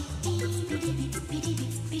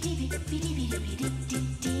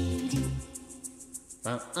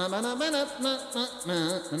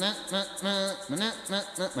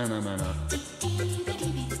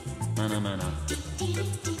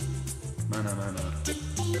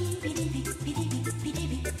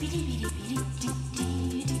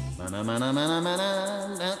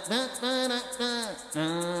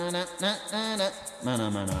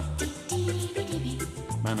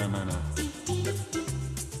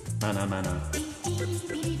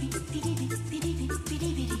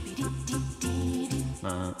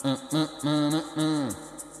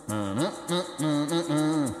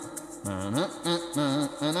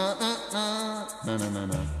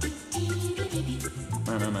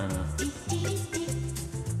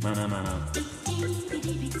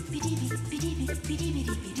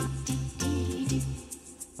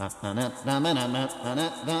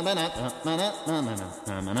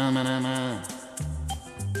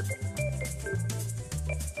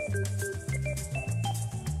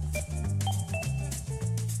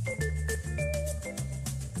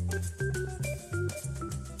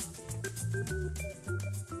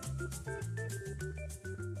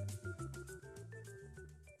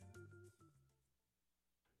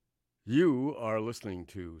 You are listening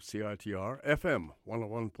to CITR FM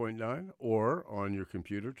 101.9 or on your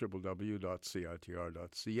computer,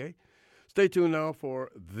 www.citr.ca. Stay tuned now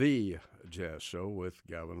for The Jazz Show with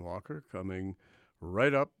Gavin Walker coming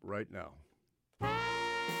right up right now.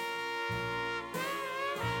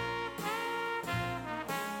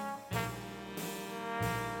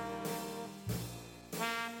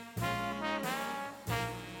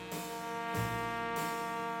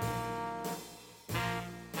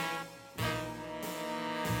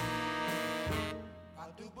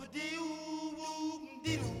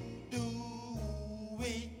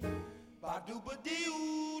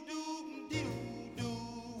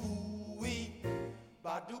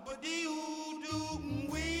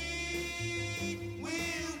 Ba-doo-ba-dee-oo-doo-wee,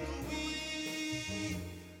 wee-doo-wee,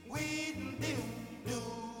 wee-doo-wee.